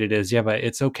created is, yeah, but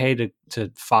it's okay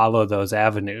to follow those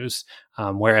avenues.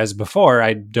 Whereas before,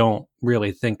 I don't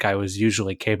really think I was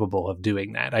usually capable of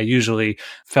doing that. I usually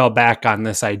fell back on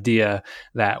this idea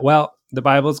that, well, the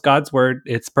Bible's God's word.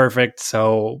 It's perfect.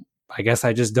 So I guess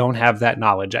I just don't have that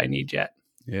knowledge I need yet.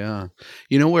 Yeah.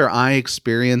 Where I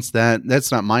experienced that's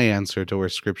not my answer to where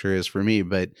Scripture is for me,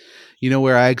 but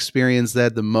where I experienced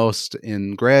that the most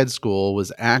in grad school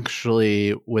was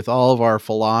actually with all of our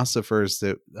philosophers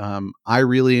that I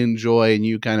really enjoy and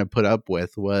you kind of put up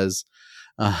with was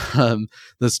the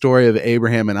story of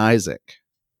Abraham and Isaac.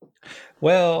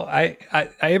 Well,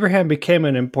 Abraham became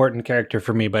an important character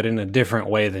for me, but in a different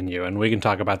way than you, and we can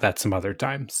talk about that some other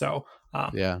time. So,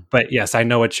 yeah. But yes, I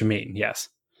know what you mean. Yes,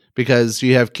 because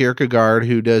you have Kierkegaard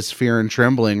who does Fear and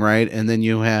Trembling, right, and then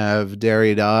you have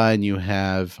Derrida and you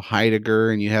have Heidegger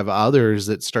and you have others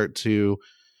that start to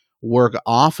work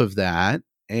off of that.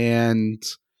 And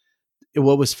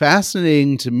what was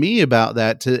fascinating to me about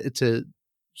that, to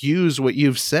use what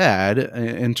you've said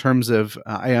in terms of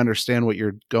I understand what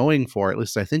you're going for, at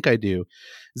least I think I do,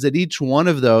 is that each one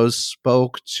of those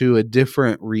spoke to a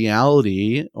different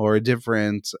reality or a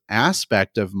different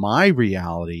aspect of my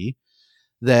reality,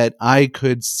 that I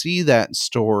could see that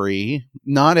story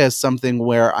not as something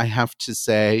where I have to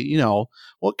say,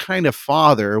 what kind of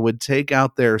father would take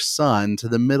out their son to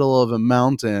the middle of a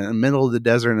mountain, middle of the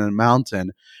desert in a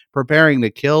mountain, preparing to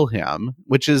kill him,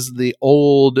 which is the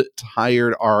old,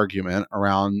 tired argument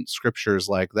around scriptures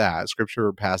like that,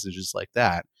 scripture passages like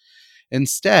that.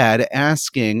 Instead,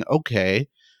 asking, okay,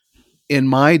 in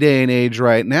my day and age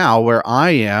right now, where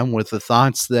I am with the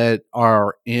thoughts that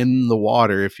are in the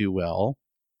water, if you will,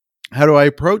 how do I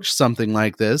approach something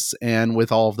like this? And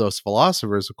with all of those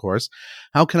philosophers, of course,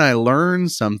 how can I learn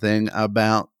something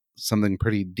about something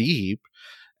pretty deep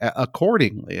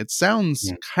accordingly? It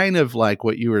sounds kind of like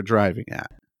what you were driving at.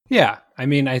 Yeah. I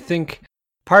mean, I think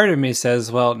part of me says,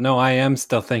 well, no, I am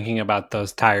still thinking about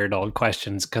those tired old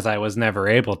questions because I was never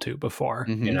able to before,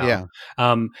 Yeah.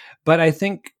 But I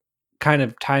think kind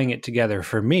of tying it together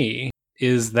for me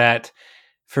is that,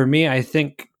 for me, I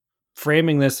think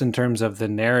framing this in terms of the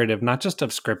narrative, not just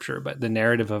of Scripture, but the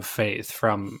narrative of faith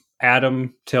from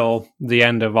Adam till the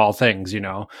end of all things,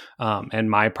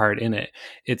 and my part in it.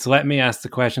 It's let me ask the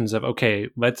questions of, okay,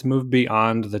 let's move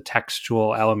beyond the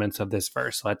textual elements of this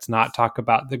verse. Let's not talk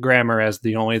about the grammar as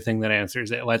the only thing that answers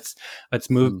it. Let's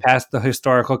move past the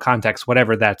historical context,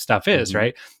 whatever that stuff is,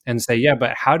 right? And say, yeah,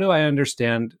 but how do I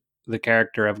understand the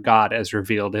character of God as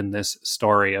revealed in this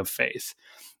story of faith?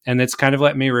 And it's kind of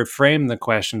let me reframe the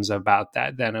questions about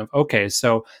that then of, okay,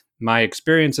 so my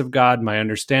experience of God, my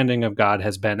understanding of God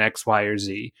has been X, Y, or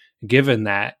Z. Given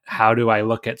that, how do I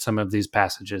look at some of these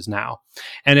passages now?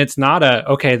 And it's not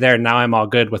okay, there, now I'm all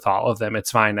good with all of them. It's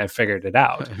fine. I figured it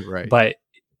out. Right. But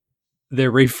the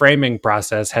reframing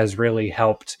process has really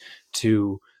helped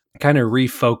to kind of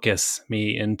refocus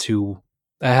me into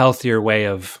a healthier way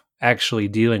of actually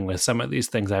dealing with some of these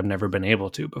things I've never been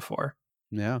able to before.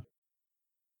 Yeah.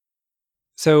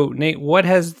 So, Nate, what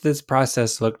has this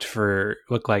process look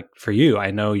like for you?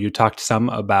 I know you talked some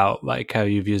about like how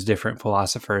you've used different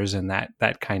philosophers and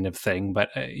that kind of thing, but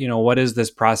what is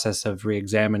this process of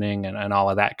reexamining and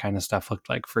all of that kind of stuff looked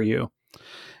like for you?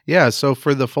 Yeah, so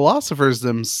for the philosophers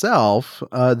themselves,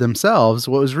 what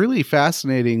was really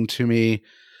fascinating to me,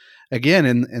 again,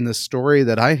 in the story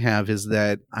that I have, is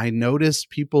that I noticed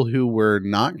people who were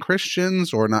not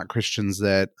Christians or not Christians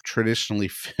that traditionally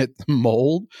fit the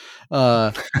mold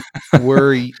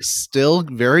were still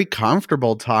very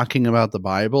comfortable talking about the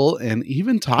Bible and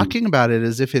even talking about it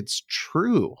as if it's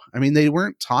true. I mean, they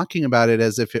weren't talking about it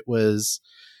as if it was,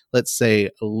 let's say,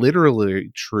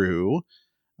 literally true.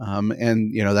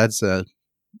 And that's a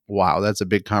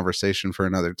big conversation for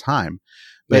another time.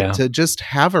 But to just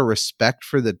have a respect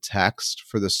for the text,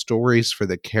 for the stories, for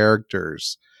the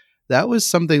characters, that was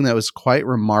something that was quite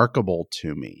remarkable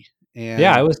to me. And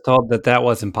I was told that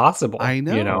was impossible. I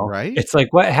know, right? It's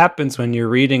like, what happens when you're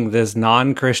reading this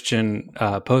non-Christian,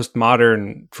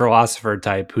 postmodern philosopher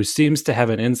type who seems to have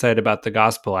an insight about the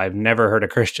gospel I've never heard a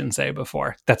Christian say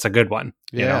before? That's a good one.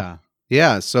 Yeah.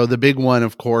 Yeah. So the big one,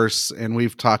 of course, and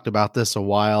we've talked about this a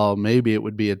while, maybe it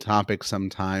would be a topic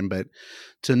sometime, but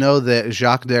to know that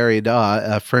Jacques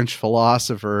Derrida, a French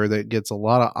philosopher that gets a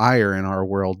lot of ire in our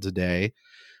world today,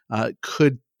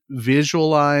 could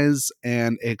visualize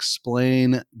and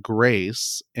explain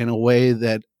grace in a way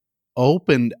that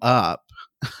opened up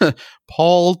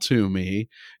Paul to me,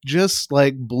 just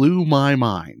like blew my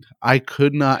mind. I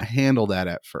could not handle that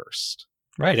at first.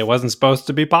 Right. It wasn't supposed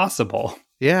to be possible.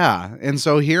 Yeah. And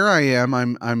so here I am.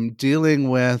 I'm dealing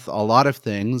with a lot of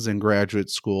things in graduate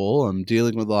school. I'm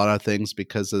dealing with a lot of things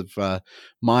because of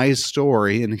my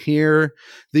story. And here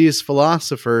these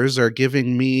philosophers are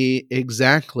giving me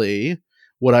exactly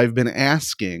what I've been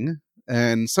asking.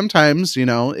 And sometimes,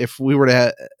 if we were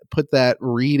to put that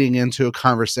reading into a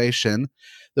conversation,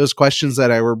 those questions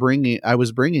that I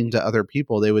was bringing to other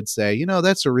people, they would say,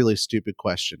 that's a really stupid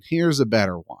question. Here's a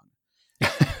better one.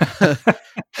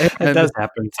 It does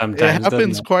happen sometimes. It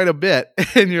happens quite a bit.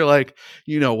 And you're like,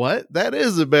 you know what? That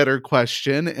is a better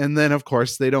question. And then, of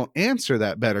course, they don't answer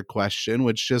that better question,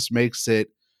 which just makes it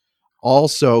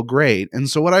also great. And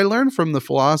so what I learned from the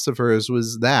philosophers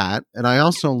was that, and I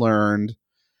also learned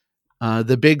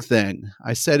the big thing.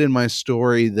 I said in my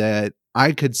story that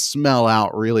I could smell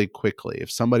out really quickly if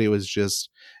somebody was just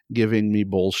giving me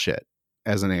bullshit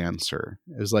as an answer.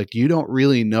 It was like, you don't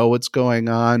really know what's going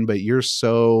on, but you're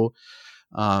so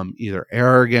either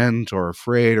arrogant or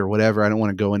afraid or whatever. I don't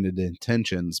want to go into the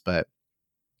intentions, but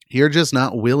you're just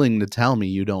not willing to tell me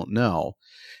you don't know.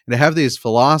 And to have these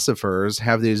philosophers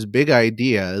have these big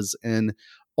ideas and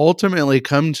ultimately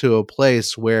come to a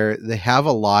place where they have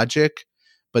a logic,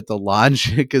 but the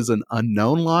logic is an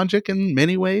unknown logic in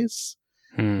many ways,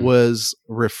 was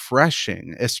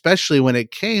refreshing, especially when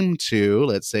it came to,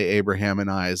 let's say, Abraham and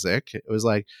Isaac. It was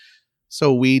like,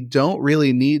 so we don't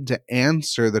really need to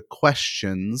answer the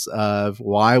questions of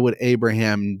why would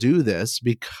Abraham do this,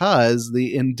 because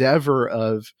the endeavor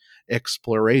of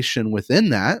exploration within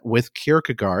that, with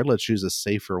Kierkegaard, let's use a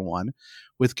safer one,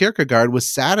 with Kierkegaard, was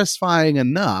satisfying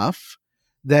enough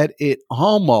that it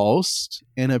almost,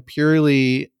 in a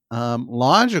purely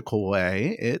logical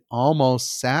way, it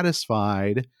almost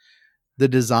satisfied the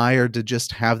desire to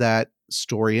just have that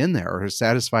story in there, or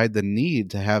satisfied the need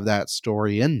to have that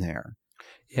story in there.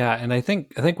 Yeah, and I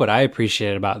think what I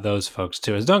appreciate about those folks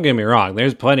too is, don't get me wrong,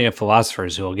 there's plenty of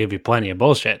philosophers who will give you plenty of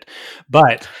bullshit,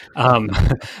 but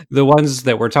the ones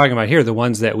that we're talking about here, the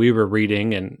ones that we were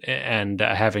reading and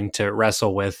having to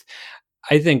wrestle with,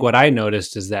 I think what I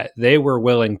noticed is that they were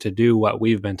willing to do what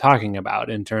we've been talking about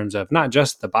in terms of not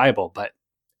just the Bible, but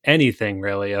anything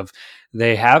really. Of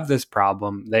they have this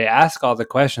problem, they ask all the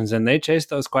questions, and they chase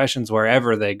those questions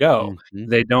wherever they go. Mm-hmm.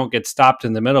 They don't get stopped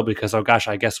in the middle because, oh gosh,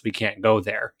 I guess we can't go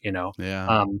there,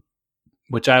 Yeah.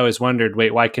 Which I always wondered,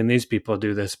 wait, why can these people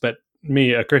do this, but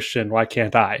me, a Christian, why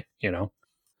can't I?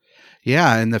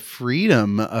 Yeah, and the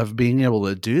freedom of being able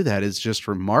to do that is just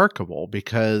remarkable,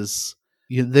 because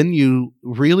you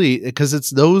really, because it's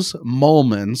those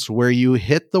moments where you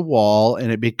hit the wall and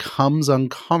it becomes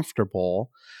uncomfortable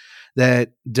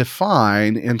that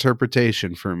define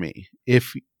interpretation for me.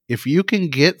 If you can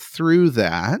get through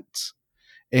that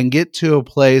and get to a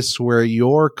place where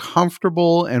you're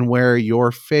comfortable and where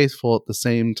you're faithful at the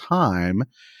same time,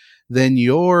 then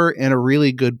you're in a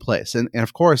really good place. And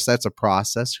of course, that's a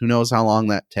process. Who knows how long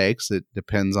that takes? It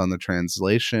depends on the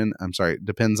translation. I'm sorry, it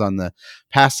depends on the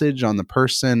passage, on the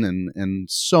person, and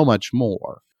so much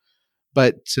more.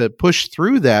 But to push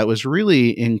through that was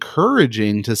really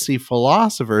encouraging to see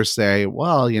philosophers say,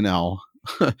 well,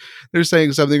 they're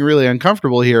saying something really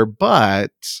uncomfortable here,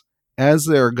 but as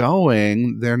they're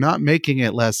going, they're not making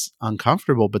it less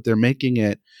uncomfortable, but they're making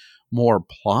it more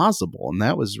plausible. And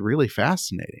that was really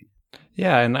fascinating.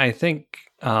 Yeah, and I think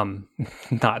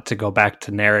not to go back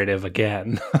to narrative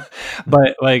again,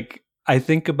 but like I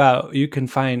think about you can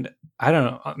find I don't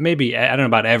know, maybe I don't know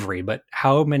about every, but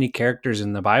how many characters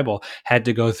in the Bible had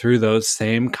to go through those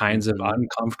same kinds of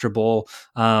uncomfortable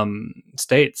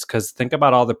states? Because think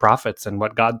about all the prophets and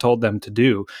what God told them to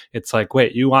do. It's like,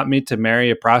 wait, you want me to marry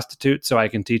a prostitute so I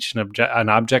can teach an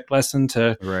object lesson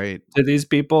to these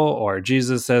people? Or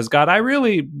Jesus says, God, I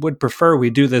really would prefer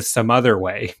we do this some other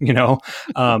way.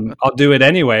 I'll do it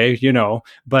anyway.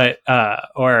 But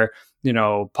or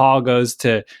Paul goes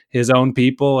to his own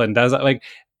people and does it like.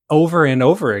 Over and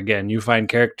over again, you find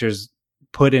characters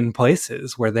put in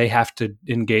places where they have to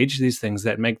engage these things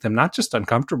that make them not just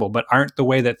uncomfortable, but aren't the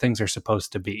way that things are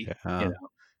supposed to be.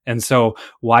 And so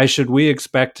why should we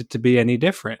expect it to be any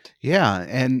different? Yeah.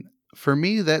 And for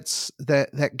me,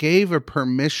 that gave a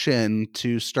permission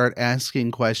to start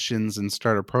asking questions and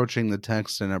start approaching the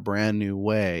text in a brand new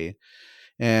way.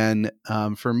 And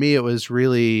for me,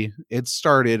 it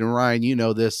started, and Ryan, you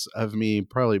know this of me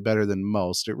probably better than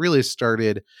most. It really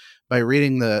started by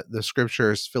reading the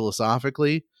scriptures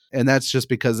philosophically. And that's just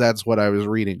because that's what I was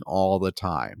reading all the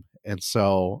time. And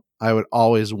so I would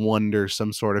always wonder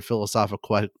some sort of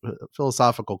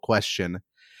philosophical question.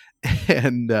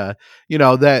 And,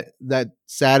 that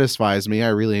satisfies me. I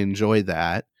really enjoy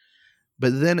that.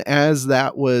 But then as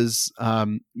that was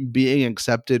being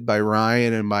accepted by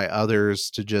Ryan and by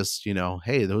others to just,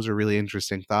 hey, those are really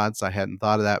interesting thoughts. I hadn't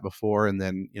thought of that before. And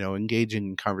then, engaging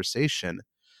in conversation,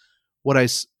 what I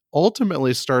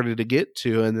ultimately started to get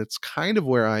to, and it's kind of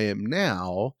where I am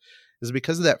now, is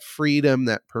because of that freedom,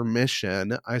 that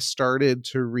permission, I started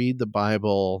to read the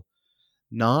Bible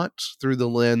not through the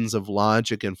lens of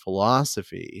logic and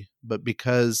philosophy, but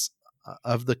because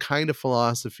of the kind of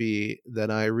philosophy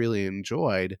that I really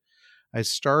enjoyed, I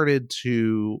started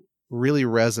to really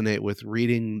resonate with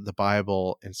reading the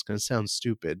Bible. And it's going to sound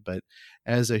stupid, but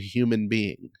as a human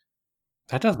being.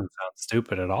 That doesn't sound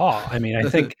stupid at all. I mean, I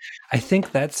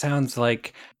think that sounds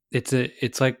like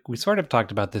it's like we sort of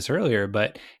talked about this earlier,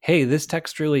 but hey, this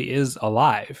text really is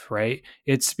alive, right?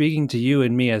 It's speaking to you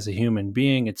and me as a human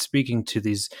being. It's speaking to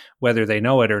these, whether they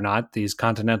know it or not, these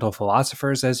continental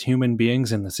philosophers as human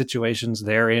beings in the situations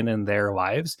they're in their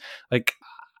lives. Like,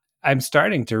 I'm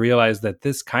starting to realize that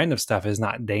this kind of stuff is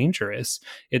not dangerous.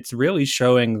 It's really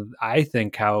showing, I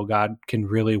think, how God can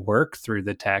really work through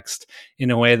the text in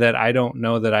a way that I don't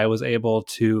know that I was able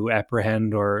to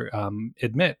apprehend or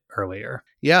admit earlier.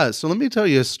 Yeah, so let me tell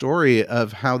you a story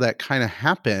of how that kind of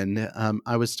happened.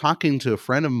 I was talking to a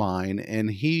friend of mine,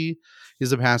 and he's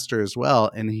a pastor as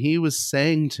well, and he was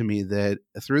saying to me that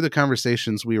through the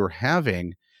conversations we were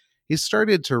having, he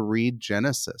started to read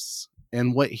Genesis.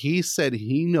 And what he said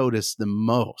he noticed the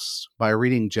most by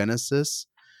reading Genesis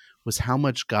was how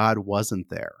much God wasn't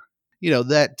there.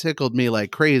 That tickled me like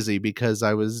crazy because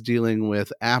I was dealing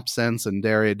with Absence and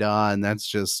Derrida, and that's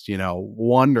just,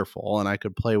 wonderful. And I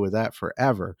could play with that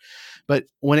forever. But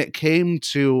when it came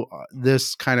to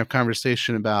this kind of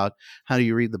conversation about how do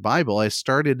you read the Bible, I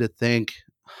started to think,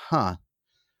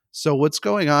 so what's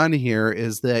going on here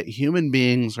is that human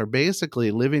beings are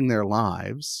basically living their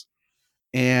lives,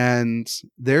 and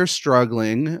they're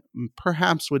struggling,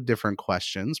 perhaps with different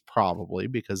questions, probably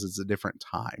because it's a different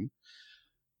time.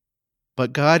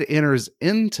 But God enters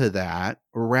into that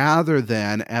rather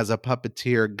than as a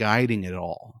puppeteer guiding it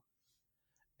all.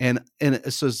 And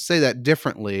so to say that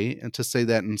differently, and to say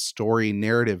that in story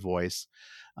narrative voice,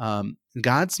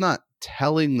 God's not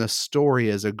telling the story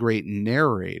as a great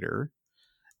narrator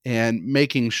and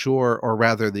making sure, or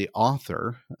rather the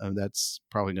author, that's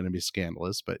probably going to be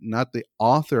scandalous, but not the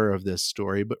author of this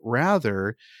story, but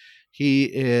rather he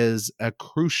is a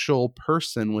crucial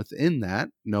person within that.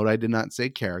 Note, I did not say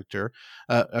character,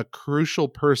 a crucial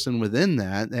person within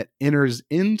that enters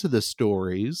into the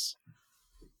stories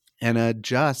and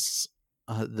adjusts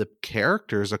the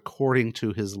characters according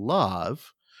to his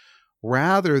love,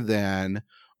 rather than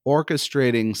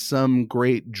orchestrating some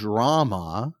great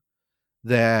drama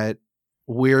that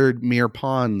we're mere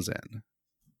pawns in.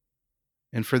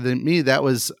 And for me, that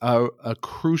was a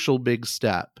crucial big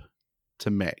step to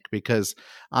make, because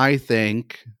I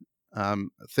think,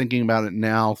 thinking about it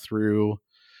now through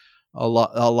a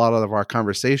lot of our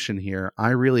conversation here, I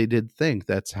really did think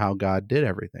that's how God did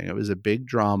everything. It was a big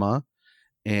drama,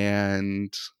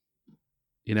 and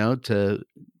to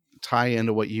tie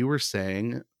into what you were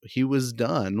saying, he was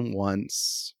done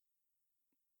once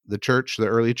the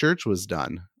early church was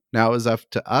done. Now it was up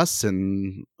to us,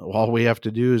 and all we have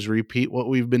to do is repeat what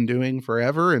we've been doing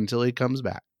forever until he comes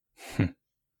back.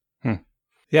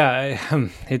 Yeah,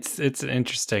 it's an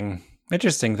interesting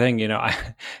thing.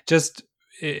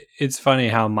 It's funny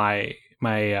how my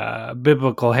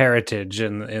biblical heritage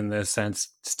in this sense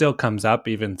still comes up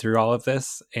even through all of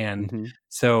this. And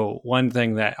so one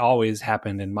thing that always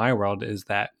happened in my world is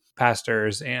that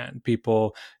pastors and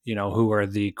people, who are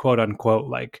the quote unquote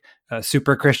like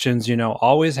super Christians,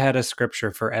 always had a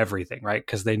scripture for everything, right?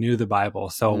 Because they knew the Bible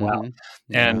so well.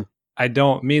 Yeah. And I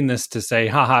don't mean this to say,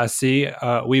 haha, see,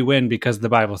 we win because the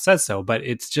Bible says so, but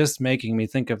it's just making me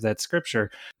think of that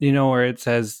scripture, where it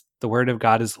says the word of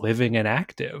God is living and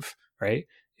active, right?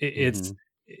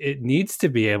 It needs to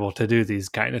be able to do these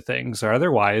kind of things, or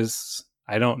otherwise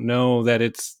I don't know that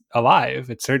it's alive.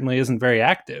 It certainly isn't very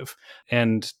active.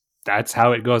 And that's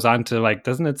how it goes on to, like,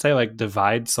 doesn't it say like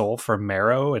divide soul from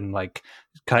marrow and like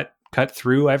cut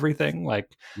through everything? Like,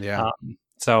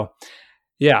 so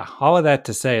yeah, all of that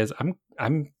to say is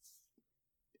I'm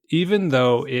even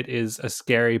though it is a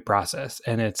scary process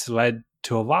and it's led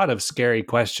to a lot of scary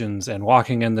questions and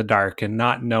walking in the dark and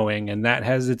not knowing, and that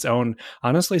has its own,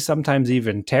 honestly, sometimes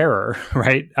even terror,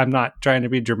 right? I'm not trying to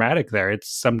be dramatic there. It's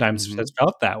sometimes has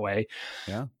felt that way.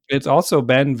 Yeah. It's also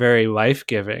been very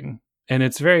life-giving, and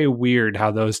it's very weird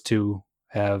how those two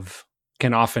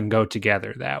can often go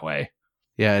together that way.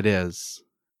 Yeah, it is.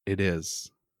 It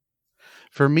is.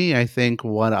 For me, I think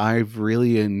what I've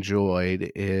really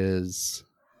enjoyed is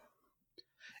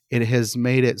it has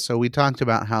made it so we talked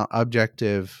about how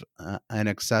objective and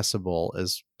accessible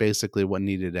is basically what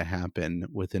needed to happen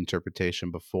with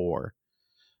interpretation before,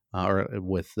 or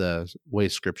with the way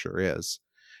scripture is.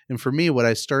 And for me, what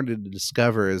I started to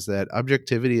discover is that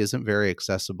objectivity isn't very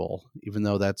accessible, even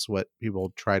though that's what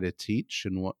people try to teach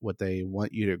and what they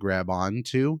want you to grab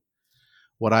onto.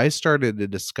 What I started to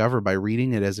discover by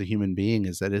reading it as a human being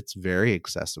is that it's very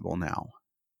accessible now.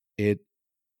 It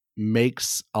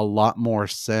makes a lot more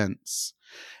sense.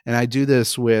 And I do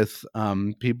this with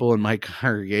people in my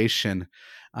congregation.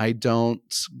 I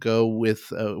don't go with,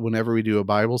 whenever we do a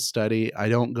Bible study, I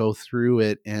don't go through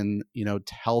it and,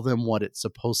 tell them what it's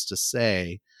supposed to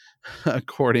say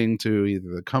according to either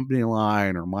the company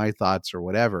line or my thoughts or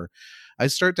whatever. I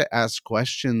start to ask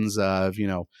questions of,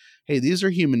 hey, these are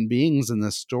human beings in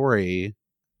this story.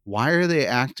 Why are they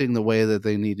acting the way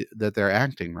that they're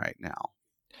acting right now?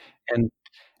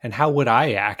 And how would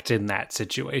I act in that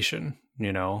situation?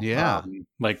 Yeah.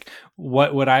 Like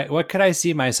what could I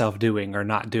see myself doing or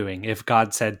not doing if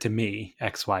God said to me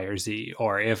X, Y, or Z,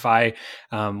 or if I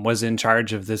was in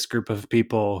charge of this group of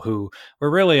people who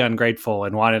were really ungrateful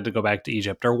and wanted to go back to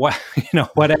Egypt, or what,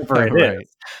 whatever it Right.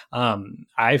 is.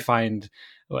 I find,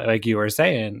 like you were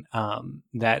saying,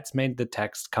 that's made the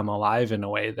text come alive in a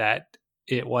way that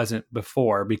it wasn't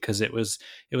before, because it was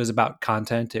about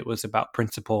content, it was about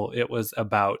principle, it was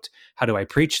about how do I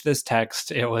preach this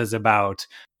text, it was about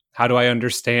how do I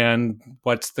understand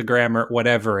what's the grammar,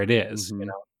 whatever it is.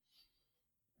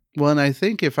 Well, and I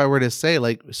think if I were to say,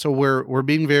 like, so we're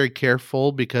being very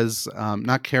careful because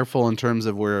not careful in terms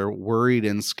of we're worried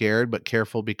and scared, but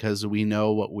careful because we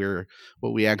know what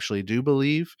we actually do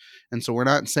believe. And so we're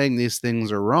not saying these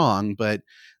things are wrong, but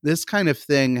this kind of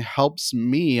thing helps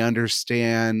me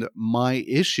understand my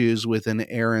issues with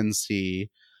inerrancy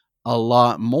a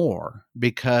lot more,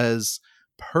 because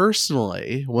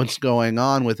personally, what's going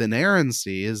on with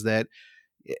inerrancy is that,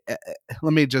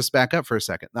 let me just back up for a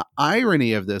second. The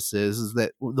irony of this is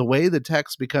that the way the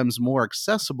text becomes more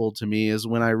accessible to me is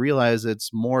when I realize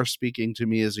it's more speaking to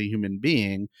me as a human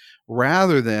being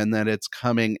rather than that it's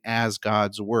coming as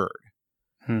God's word.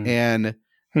 And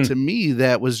to me,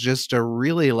 that was just a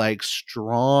really like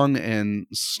strong and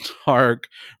stark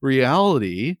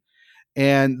reality.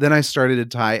 And then I started to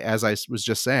tie, as I was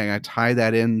just saying, I tie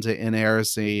that into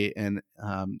inerrancy and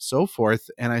so forth.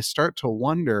 And I start to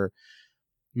wonder,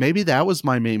 maybe that was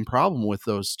my main problem with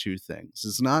those two things.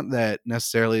 It's not that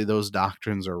necessarily those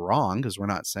doctrines are wrong, because we're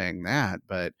not saying that,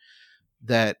 but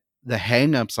that the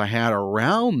hangups I had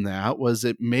around that was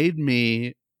it made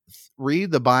me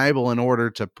read the Bible in order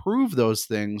to prove those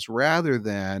things rather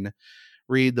than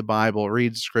read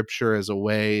scripture as a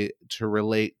way to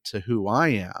relate to who I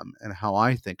am and how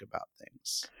I think about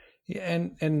things. Yeah,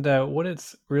 and what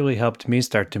it's really helped me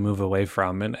start to move away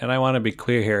from, and I want to be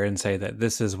clear here and say that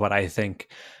this is what I think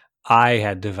I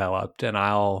had developed, and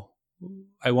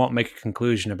I won't make a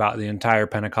conclusion about the entire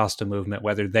Pentecostal movement,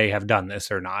 whether they have done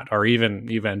this or not, or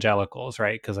even evangelicals,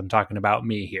 right? Because I'm talking about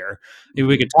me here. We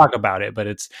Hmm. could talk about it, but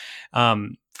it's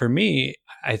for me.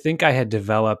 I think I had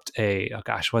developed oh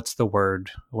gosh, what's the word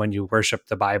when you worship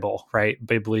the Bible, right?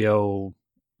 Yeah.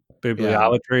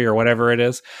 Bibliolatry or whatever it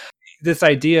is, this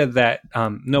idea that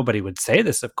nobody would say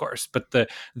this, of course, but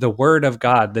the Word of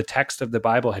God, the text of the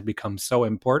Bible, had become so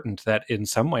important that in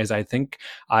some ways, I think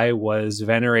I was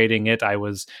venerating it.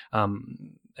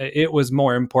 It was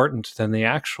more important than the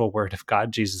actual Word of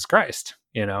God, Jesus Christ.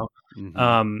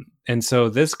 Hmm. And so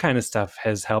this kind of stuff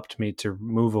has helped me to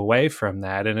move away from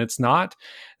that. And it's not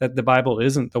that the Bible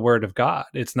isn't the Word of God.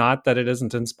 It's not that it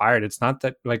isn't inspired. It's not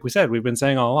that, like we said, we've been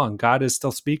saying all along, God is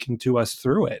still speaking to us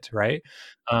through it, right?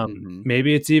 Hmm.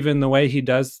 Maybe it's even the way he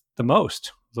does the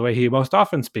way he most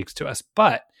often speaks to us.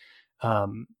 But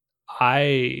um,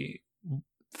 I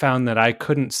found that I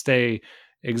couldn't stay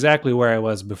exactly where I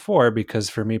was before because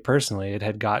for me personally, it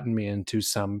had gotten me into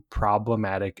some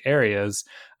problematic areas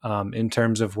in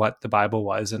terms of what the Bible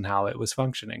was and how it was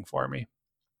functioning for me.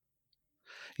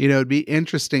 It'd be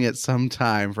interesting at some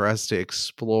time for us to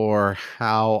explore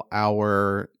how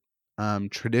our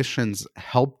traditions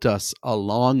helped us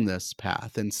along this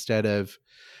path instead of,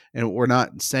 and we're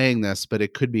not saying this, but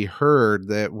it could be heard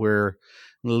that we're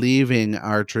leaving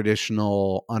our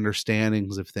traditional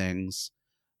understandings of things,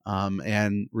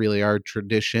 and really our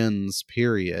traditions,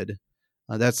 period.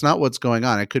 That's not what's going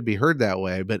on. It could be heard that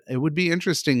way, but it would be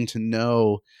interesting to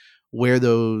know where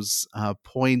those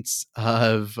points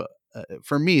of,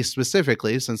 for me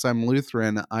specifically, since I'm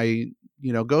Lutheran, I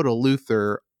go to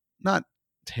Luther not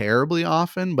terribly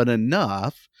often, but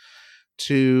enough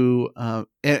to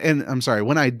and I'm sorry,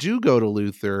 when I do go to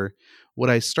Luther, what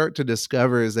I start to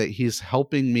discover is that he's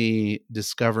helping me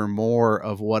discover more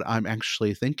of what I'm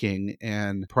actually thinking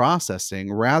and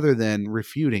processing rather than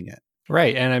refuting it.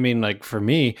 Right. And I mean, like for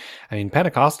me, I mean,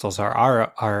 Pentecostals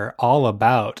are all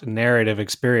about narrative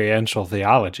experiential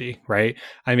theology, right?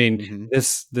 I mean, Hmm.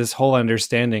 this whole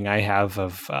understanding I have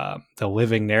of the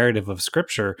living narrative of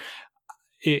Scripture,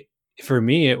 it for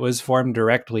me, it was formed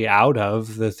directly out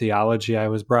of the theology I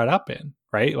was brought up in,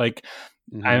 right? Like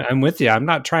Hmm. I'm with you. I'm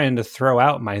not trying to throw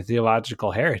out my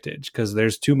theological heritage because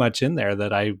there's too much in there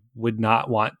that I would not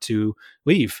want to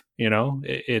leave.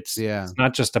 It's Yeah.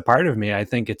 not just a part of me. I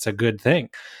think it's a good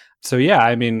thing. So yeah,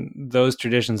 I mean, those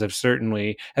traditions have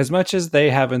certainly, as much as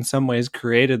they have in some ways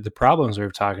created the problems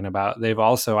we're talking about, they've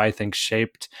also, I think,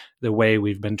 shaped the way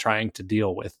we've been trying to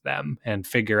deal with them and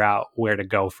figure out where to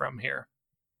go from here.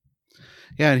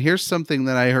 Yeah, and here's something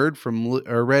that I heard from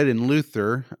or read in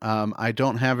Luther. I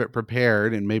don't have it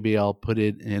prepared, and maybe I'll put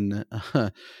it in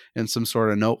in some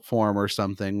sort of note form or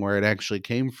something where it actually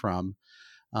came from.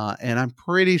 And I'm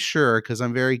pretty sure, because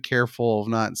I'm very careful of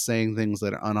not saying things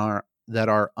that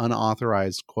are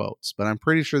unauthorized quotes, but I'm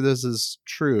pretty sure this is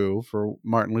true for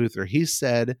Martin Luther. He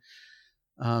said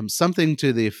something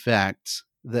to the effect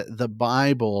that the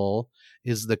Bible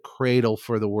is the cradle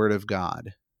for the Word of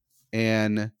God,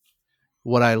 and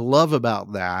what I love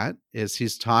about that is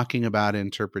he's talking about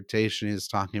interpretation. He's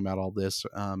talking about all this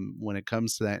when it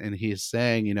comes to that. And he's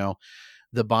saying,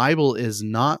 the Bible is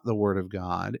not the Word of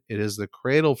God, it is the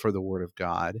cradle for the Word of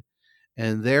God.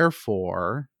 And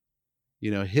therefore,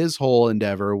 his whole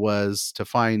endeavor was to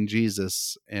find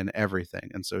Jesus in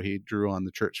everything. And so he drew on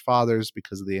the church fathers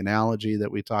because of the analogy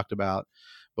that we talked about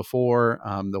before,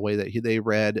 the way that they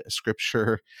read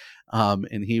scripture.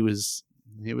 And he was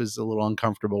a little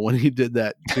uncomfortable when he did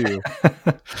that too.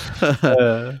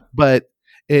 uh, But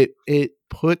it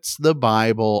puts the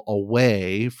Bible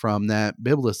away from that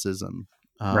biblicism.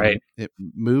 right. It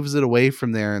moves it away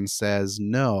from there and says,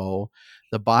 no,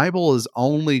 the Bible is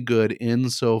only good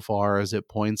insofar as it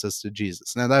points us to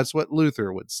Jesus. Now, that's what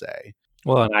Luther would say.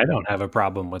 Well, and I don't have a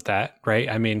problem with that, right?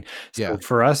 I mean, so Yeah,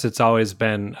 for us, it's always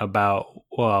been about,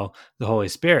 well, the Holy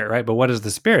Spirit, right? But what does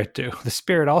the Spirit do? The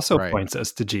Spirit also right, points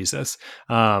us to Jesus.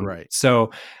 right.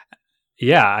 So,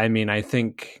 yeah, I mean, I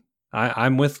think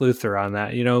I'm with Luther on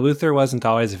that. Luther wasn't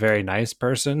always a very nice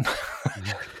person,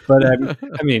 but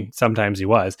I mean, sometimes he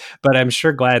was, but I'm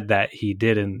sure glad that he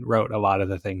did and wrote a lot of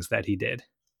the things that he did.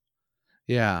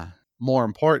 Yeah. More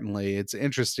importantly, it's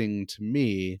interesting to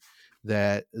me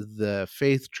that the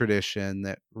faith tradition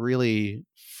that really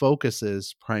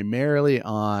focuses primarily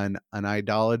on an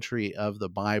idolatry of the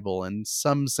Bible in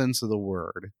some sense of the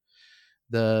word,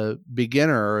 the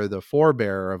beginner or the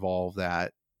forebearer of all of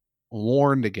that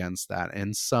warned against that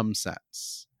in some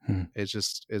sense. Hmm. It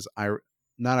just is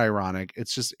not ironic.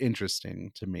 It's just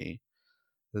interesting to me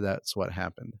that that's what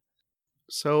happened.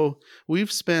 So,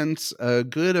 we've spent a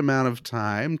good amount of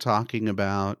time talking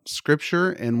about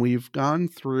scripture, and we've gone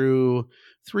through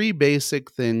three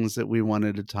basic things that we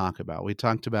wanted to talk about. We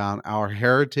talked about our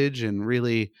heritage and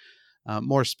really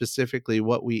more specifically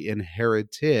what we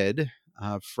inherited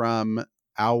from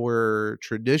our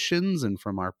traditions and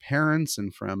from our parents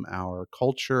and from our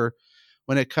culture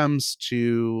when it comes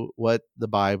to what the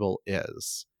Bible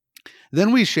is.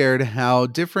 Then we shared how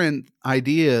different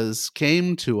ideas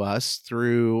came to us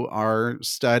through our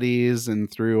studies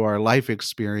and through our life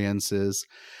experiences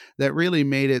that really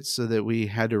made it so that we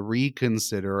had to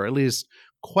reconsider, or at least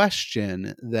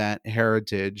question, that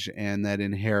heritage and that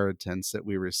inheritance that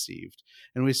we received.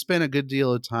 And we spent a good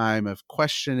deal of time of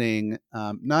questioning,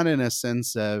 not in a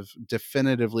sense of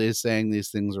definitively saying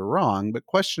these things are wrong, but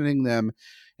questioning them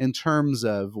in terms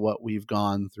of what we've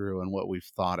gone through and what we've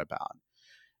thought about.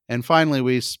 And finally,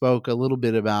 we spoke a little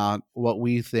bit about what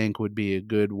we think would be a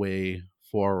good way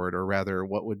forward, or rather,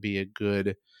 what would be a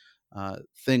good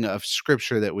thing of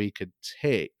scripture that we could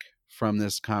take from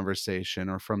this conversation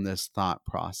or from this thought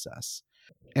process.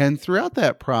 And throughout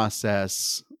that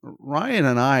process, Ryan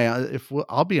and I,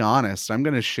 I'll be honest, I'm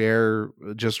going to share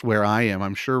just where I am.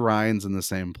 I'm sure Ryan's in the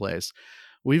same place.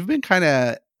 We've been kind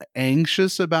of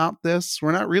anxious about this.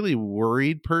 We're not really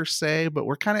worried per se, but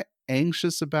we're kind of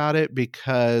anxious about it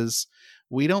because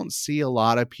we don't see a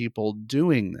lot of people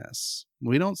doing this.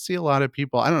 We don't see a lot of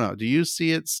people. I don't know. Do you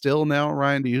see it still now,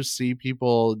 Ryan? Do you see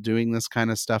people doing this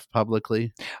kind of stuff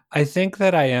publicly? I think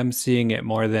that I am seeing it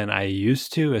more than I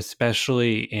used to,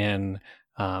 especially in,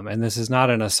 and this is not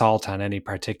an assault on any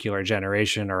particular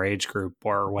generation or age group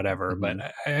or whatever, but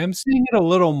I am seeing it a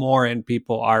little more in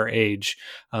people our age,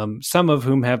 some of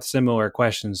whom have similar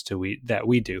questions that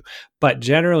we do. But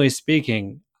generally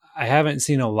speaking, I haven't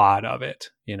seen a lot of it,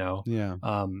 Yeah.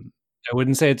 I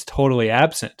wouldn't say it's totally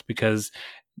absent because,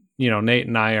 Nate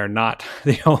and I are not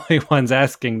the only ones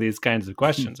asking these kinds of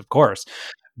questions, of course.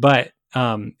 But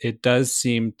it does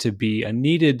seem to be a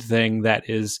needed thing that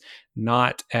is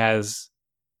not as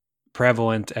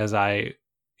prevalent as I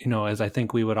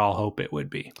think we would all hope it would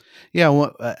be. Yeah.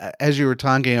 Well, as you were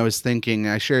talking, I was thinking,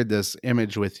 I shared this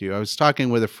image with you. I was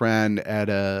talking with a friend at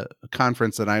a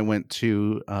conference that I went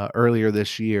to earlier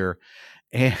this year,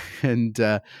 and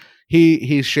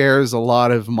he shares a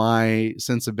lot of my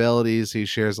sensibilities. He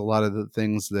shares a lot of the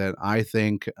things that I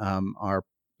think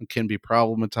can be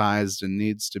problematized and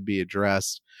needs to be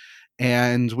addressed.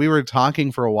 And we were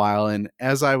talking for a while, and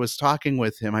as I was talking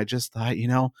with him, I just thought,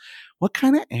 what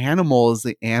kind of animal is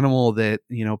the animal that,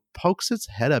 pokes its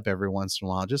head up every once in a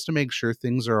while just to make sure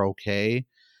things are okay?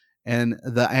 And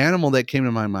the animal that came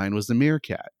to my mind was the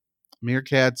meerkat.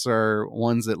 Meerkats are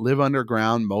ones that live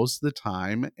underground most of the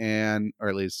time, or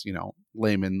at least,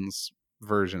 layman's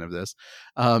version of this.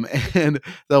 And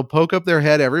they'll poke up their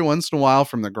head every once in a while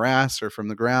from the grass or from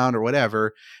the ground or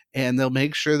whatever, and they'll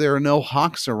make sure there are no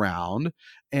hawks around.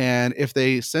 And if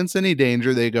they sense any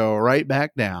danger, they go right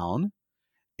back down.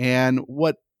 And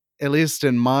what, at least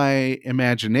in my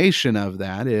imagination of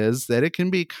that, is that it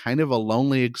can be kind of a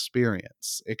lonely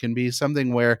experience. It can be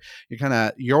something where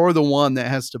you're the one that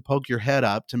has to poke your head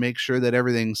up to make sure that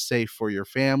everything's safe for your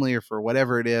family or for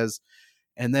whatever it is.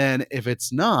 And then if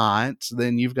it's not,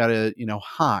 then you've got to,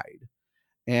 hide.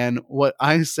 And what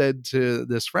I said to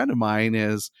this friend of mine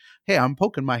is, hey, I'm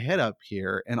poking my head up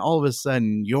here, and all of a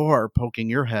sudden you're poking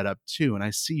your head up too. And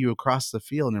I see you across the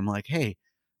field, and I'm like, hey,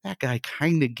 that guy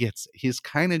kind of gets it. He's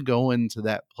kind of going to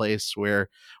that place where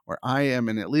I am,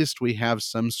 and at least we have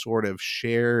some sort of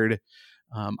shared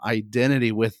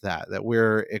identity with that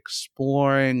we're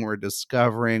exploring, we're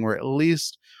discovering, we're at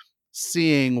least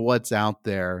seeing what's out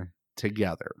there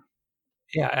together.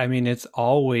 Yeah, I mean, it's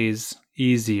always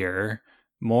easier,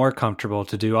 more comfortable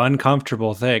to do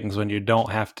uncomfortable things when you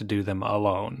don't have to do them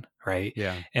alone, right?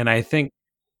 Yeah. And I think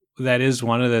that is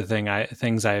one of the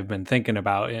things I've been thinking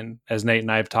about, and as Nate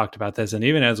and I have talked about this, and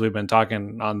even as we've been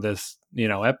talking on this,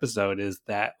 episode, is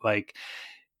that like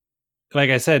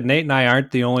I said, Nate and I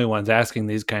aren't the only ones asking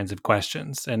these kinds of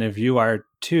questions. And if you are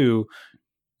too,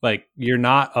 like, you're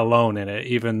not alone in it,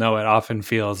 even though it often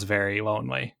feels very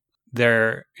lonely.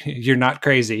 You're not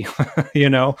crazy,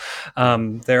 there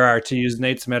are, to use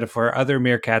Nate's metaphor, other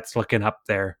meerkats looking up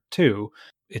there too.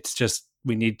 It's just,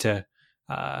 we need to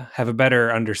have a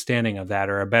better understanding of that,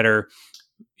 or a better,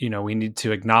 we need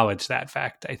to acknowledge that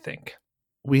fact, I think.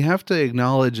 We have to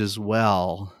acknowledge as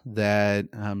well that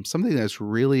something that's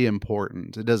really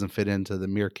important, it doesn't fit into the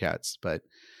meerkats, but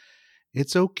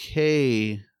it's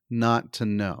okay not to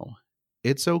know.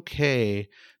 It's okay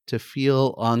to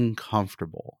feel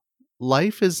uncomfortable.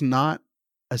 life is not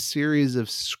a series of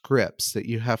scripts that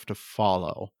you have to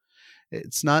follow.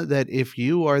 It's not that if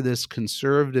you are this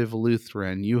conservative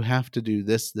Lutheran, you have to do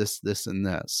this, this, this, and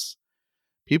this.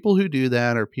 People who do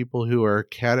that are people who are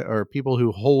or people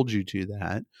who hold you to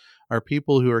that are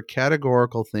people who are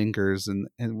categorical thinkers, and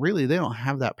really they don't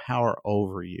have that power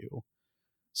over you.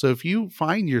 So if you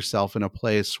find yourself in a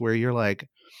place where you're like,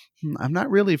 I'm not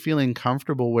really feeling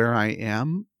comfortable where I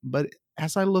am, but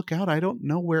as I look out, I don't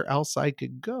know where else I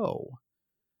could go.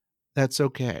 That's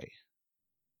okay.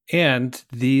 And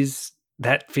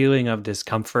that feeling of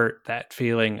discomfort, that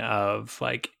feeling of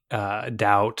like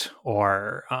doubt,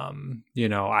 or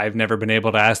I've never been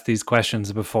able to ask these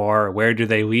questions before. Where do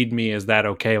they lead me? Is that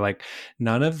okay? Like,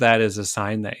 none of that is a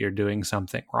sign that you're doing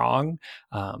something wrong.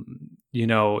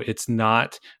 It's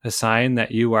not a sign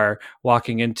that you are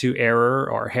walking into error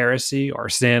or heresy or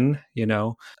sin.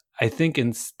 I think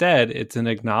instead it's an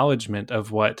acknowledgement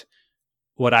of what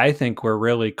I think we're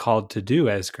really called to do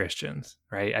as Christians,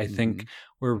 right? I think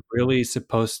we're really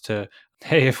supposed to,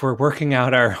 hey, if we're working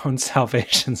out our own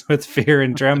salvations with fear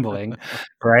and trembling,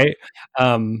 right?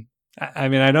 I mean,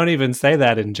 I don't even say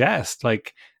that in jest.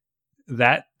 Like,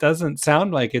 that doesn't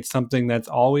sound like it's something that's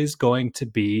always going to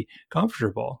be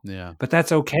comfortable. Yeah. But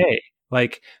that's okay.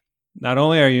 Like, not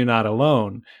only are you not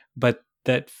alone, but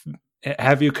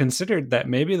have you considered that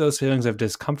maybe those feelings of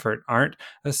discomfort aren't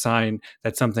a sign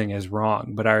that something is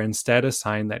wrong, but are instead a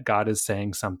sign that God is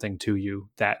saying something to you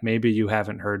that maybe you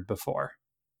haven't heard before?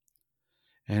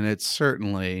 And it's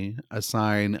certainly a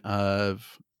sign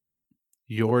of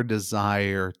your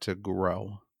desire to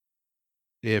grow.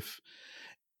 If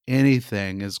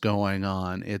anything is going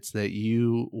on, it's that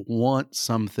you want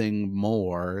something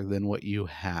more than what you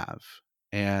have.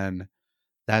 And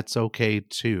that's okay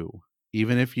too.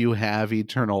 Even if you have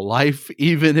eternal life,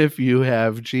 even if you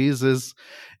have Jesus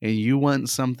and you want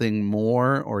something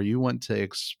more, or you want to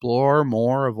explore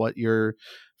more of what you're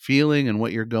feeling and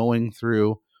what you're going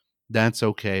through, that's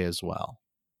okay as well.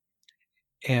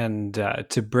 And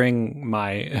to bring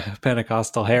my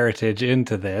Pentecostal heritage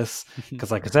into this,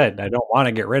 because like I said, I don't want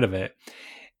to get rid of it.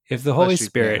 If the Holy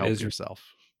Spirit is yourself.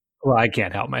 Well, I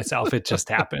can't help myself. It just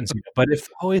happens. But if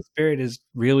the Holy Spirit is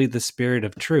really the Spirit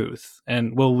of truth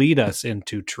and will lead us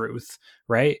into truth,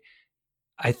 right?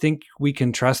 I think we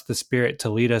can trust the Spirit to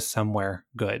lead us somewhere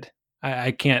good. I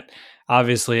can't,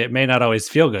 obviously, it may not always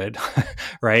feel good,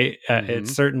 right?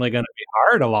 It's certainly going to be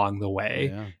hard along the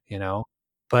way,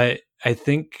 but I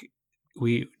think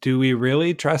we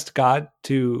really trust God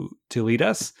to lead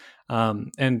us?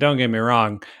 And don't get me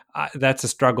wrong, that's a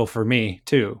struggle for me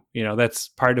too. That's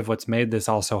part of what's made this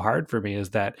all so hard for me, is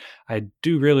that I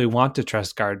do really want to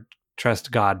trust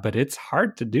God, but it's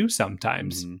hard to do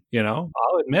sometimes. I'll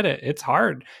admit it, it's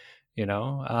hard.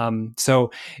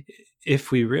 So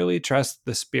if we really trust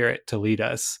the Spirit to lead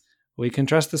us, we can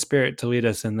trust the Spirit to lead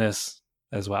us in this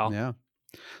as well. Yeah.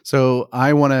 So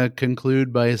I want to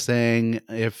conclude by saying,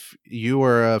 if you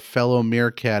are a fellow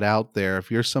meerkat out there,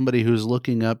 if you're somebody who's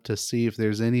looking up to see if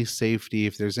there's any safety,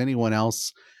 if there's anyone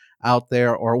else out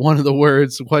there, or one of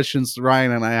the questions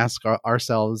Ryan and I ask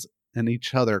ourselves and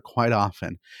each other quite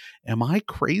often, am I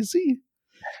crazy?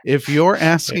 If you're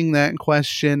asking that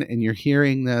question and you're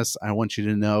hearing this, I want you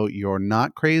to know you're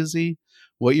not crazy.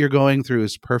 What you're going through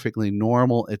is perfectly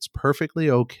normal. It's perfectly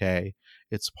okay.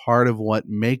 It's part of what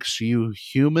makes you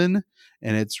human,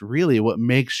 and it's really what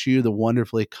makes you the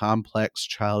wonderfully complex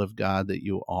child of God that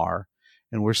you are.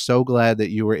 And we're so glad that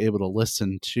you were able to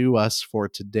listen to us for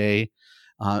today.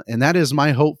 And that is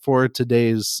my hope for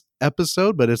today's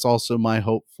episode, but it's also my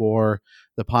hope for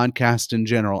the podcast in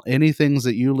general. Anything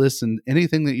that you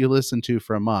listen to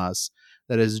from us,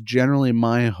 that is generally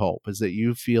my hope, is that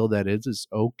you feel that it is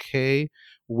okay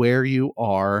where you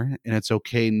are, and it's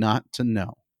okay not to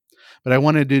know. But I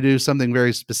wanted to do something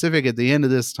very specific at the end of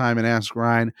this time and ask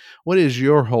Ryan, what is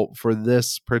your hope for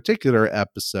this particular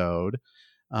episode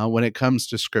when it comes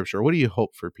to Scripture? What do you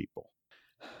hope for people?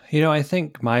 I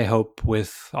think my hope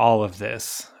with all of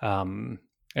this, and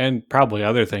probably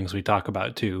other things we talk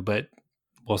about too, but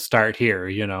we'll start here,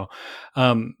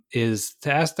 is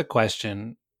to ask the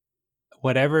question,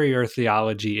 whatever your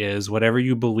theology is, whatever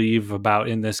you believe about,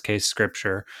 in this case,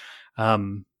 Scripture,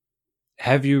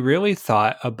 have you really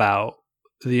thought about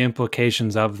the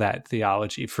implications of that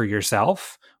theology for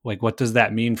yourself? Like, what does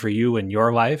that mean for you in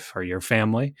your life or your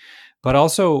family? But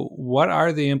also, what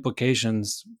are the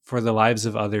implications for the lives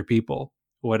of other people?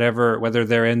 Whether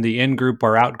they're in the in group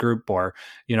or out group, or,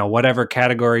 whatever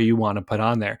category you want to put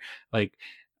on there. Like,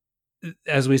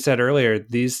 as we said earlier,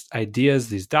 these ideas,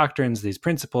 these doctrines, these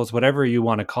principles, whatever you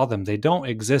want to call them, they don't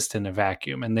exist in a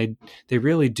vacuum, and they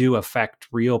really do affect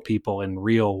real people in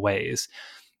real ways.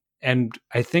 And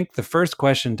I think the first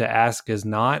question to ask is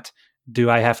not,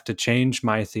 do I have to change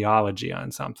my theology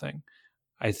on something?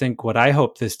 I think what I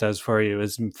hope this does for you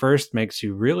is first makes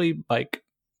you really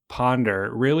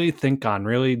ponder, really think on,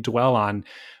 really dwell on,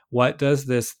 what does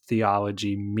this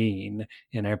theology mean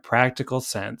in a practical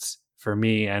sense for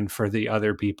me and for the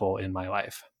other people in my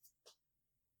life?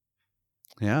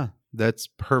 Yeah, that's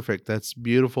perfect. That's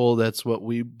beautiful. That's what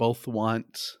we both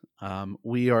want.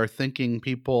 We are thinking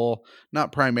people,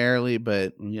 not primarily,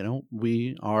 but,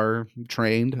 we are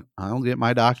trained. I'll get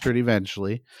my doctorate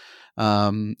eventually.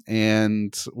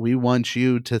 And we want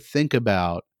you to think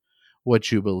about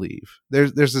what you believe.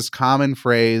 There's this common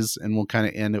phrase, and we'll kind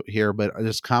of end it here, but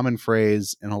this common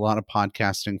phrase in a lot of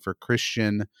podcasting for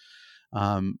Christian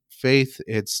faith,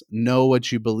 it's know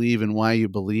what you believe and why you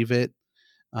believe it.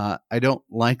 I don't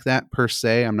like that per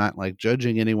se. I'm not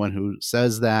judging anyone who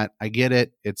says that. I get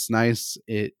it. It's nice.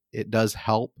 It does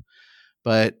help.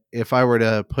 But if I were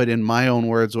to put in my own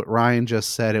words what Ryan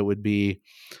just said, it would be,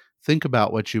 think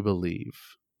about what you believe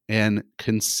and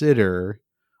consider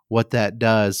what that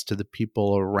does to the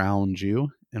people around you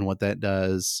and what that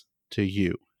does to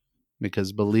you.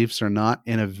 Because beliefs are not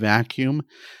in a vacuum.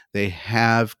 They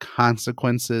have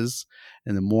consequences.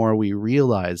 And the more we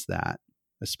realize that,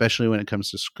 especially when it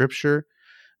comes to Scripture,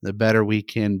 the better we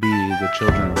can be the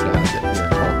children of God that we are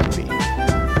called to be.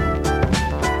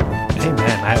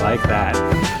 Amen. I like that.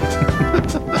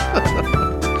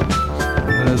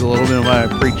 There's a little bit of my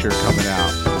preacher coming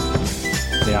out.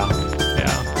 Yeah.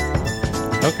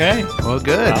 Okay. Well,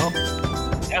 good. Well,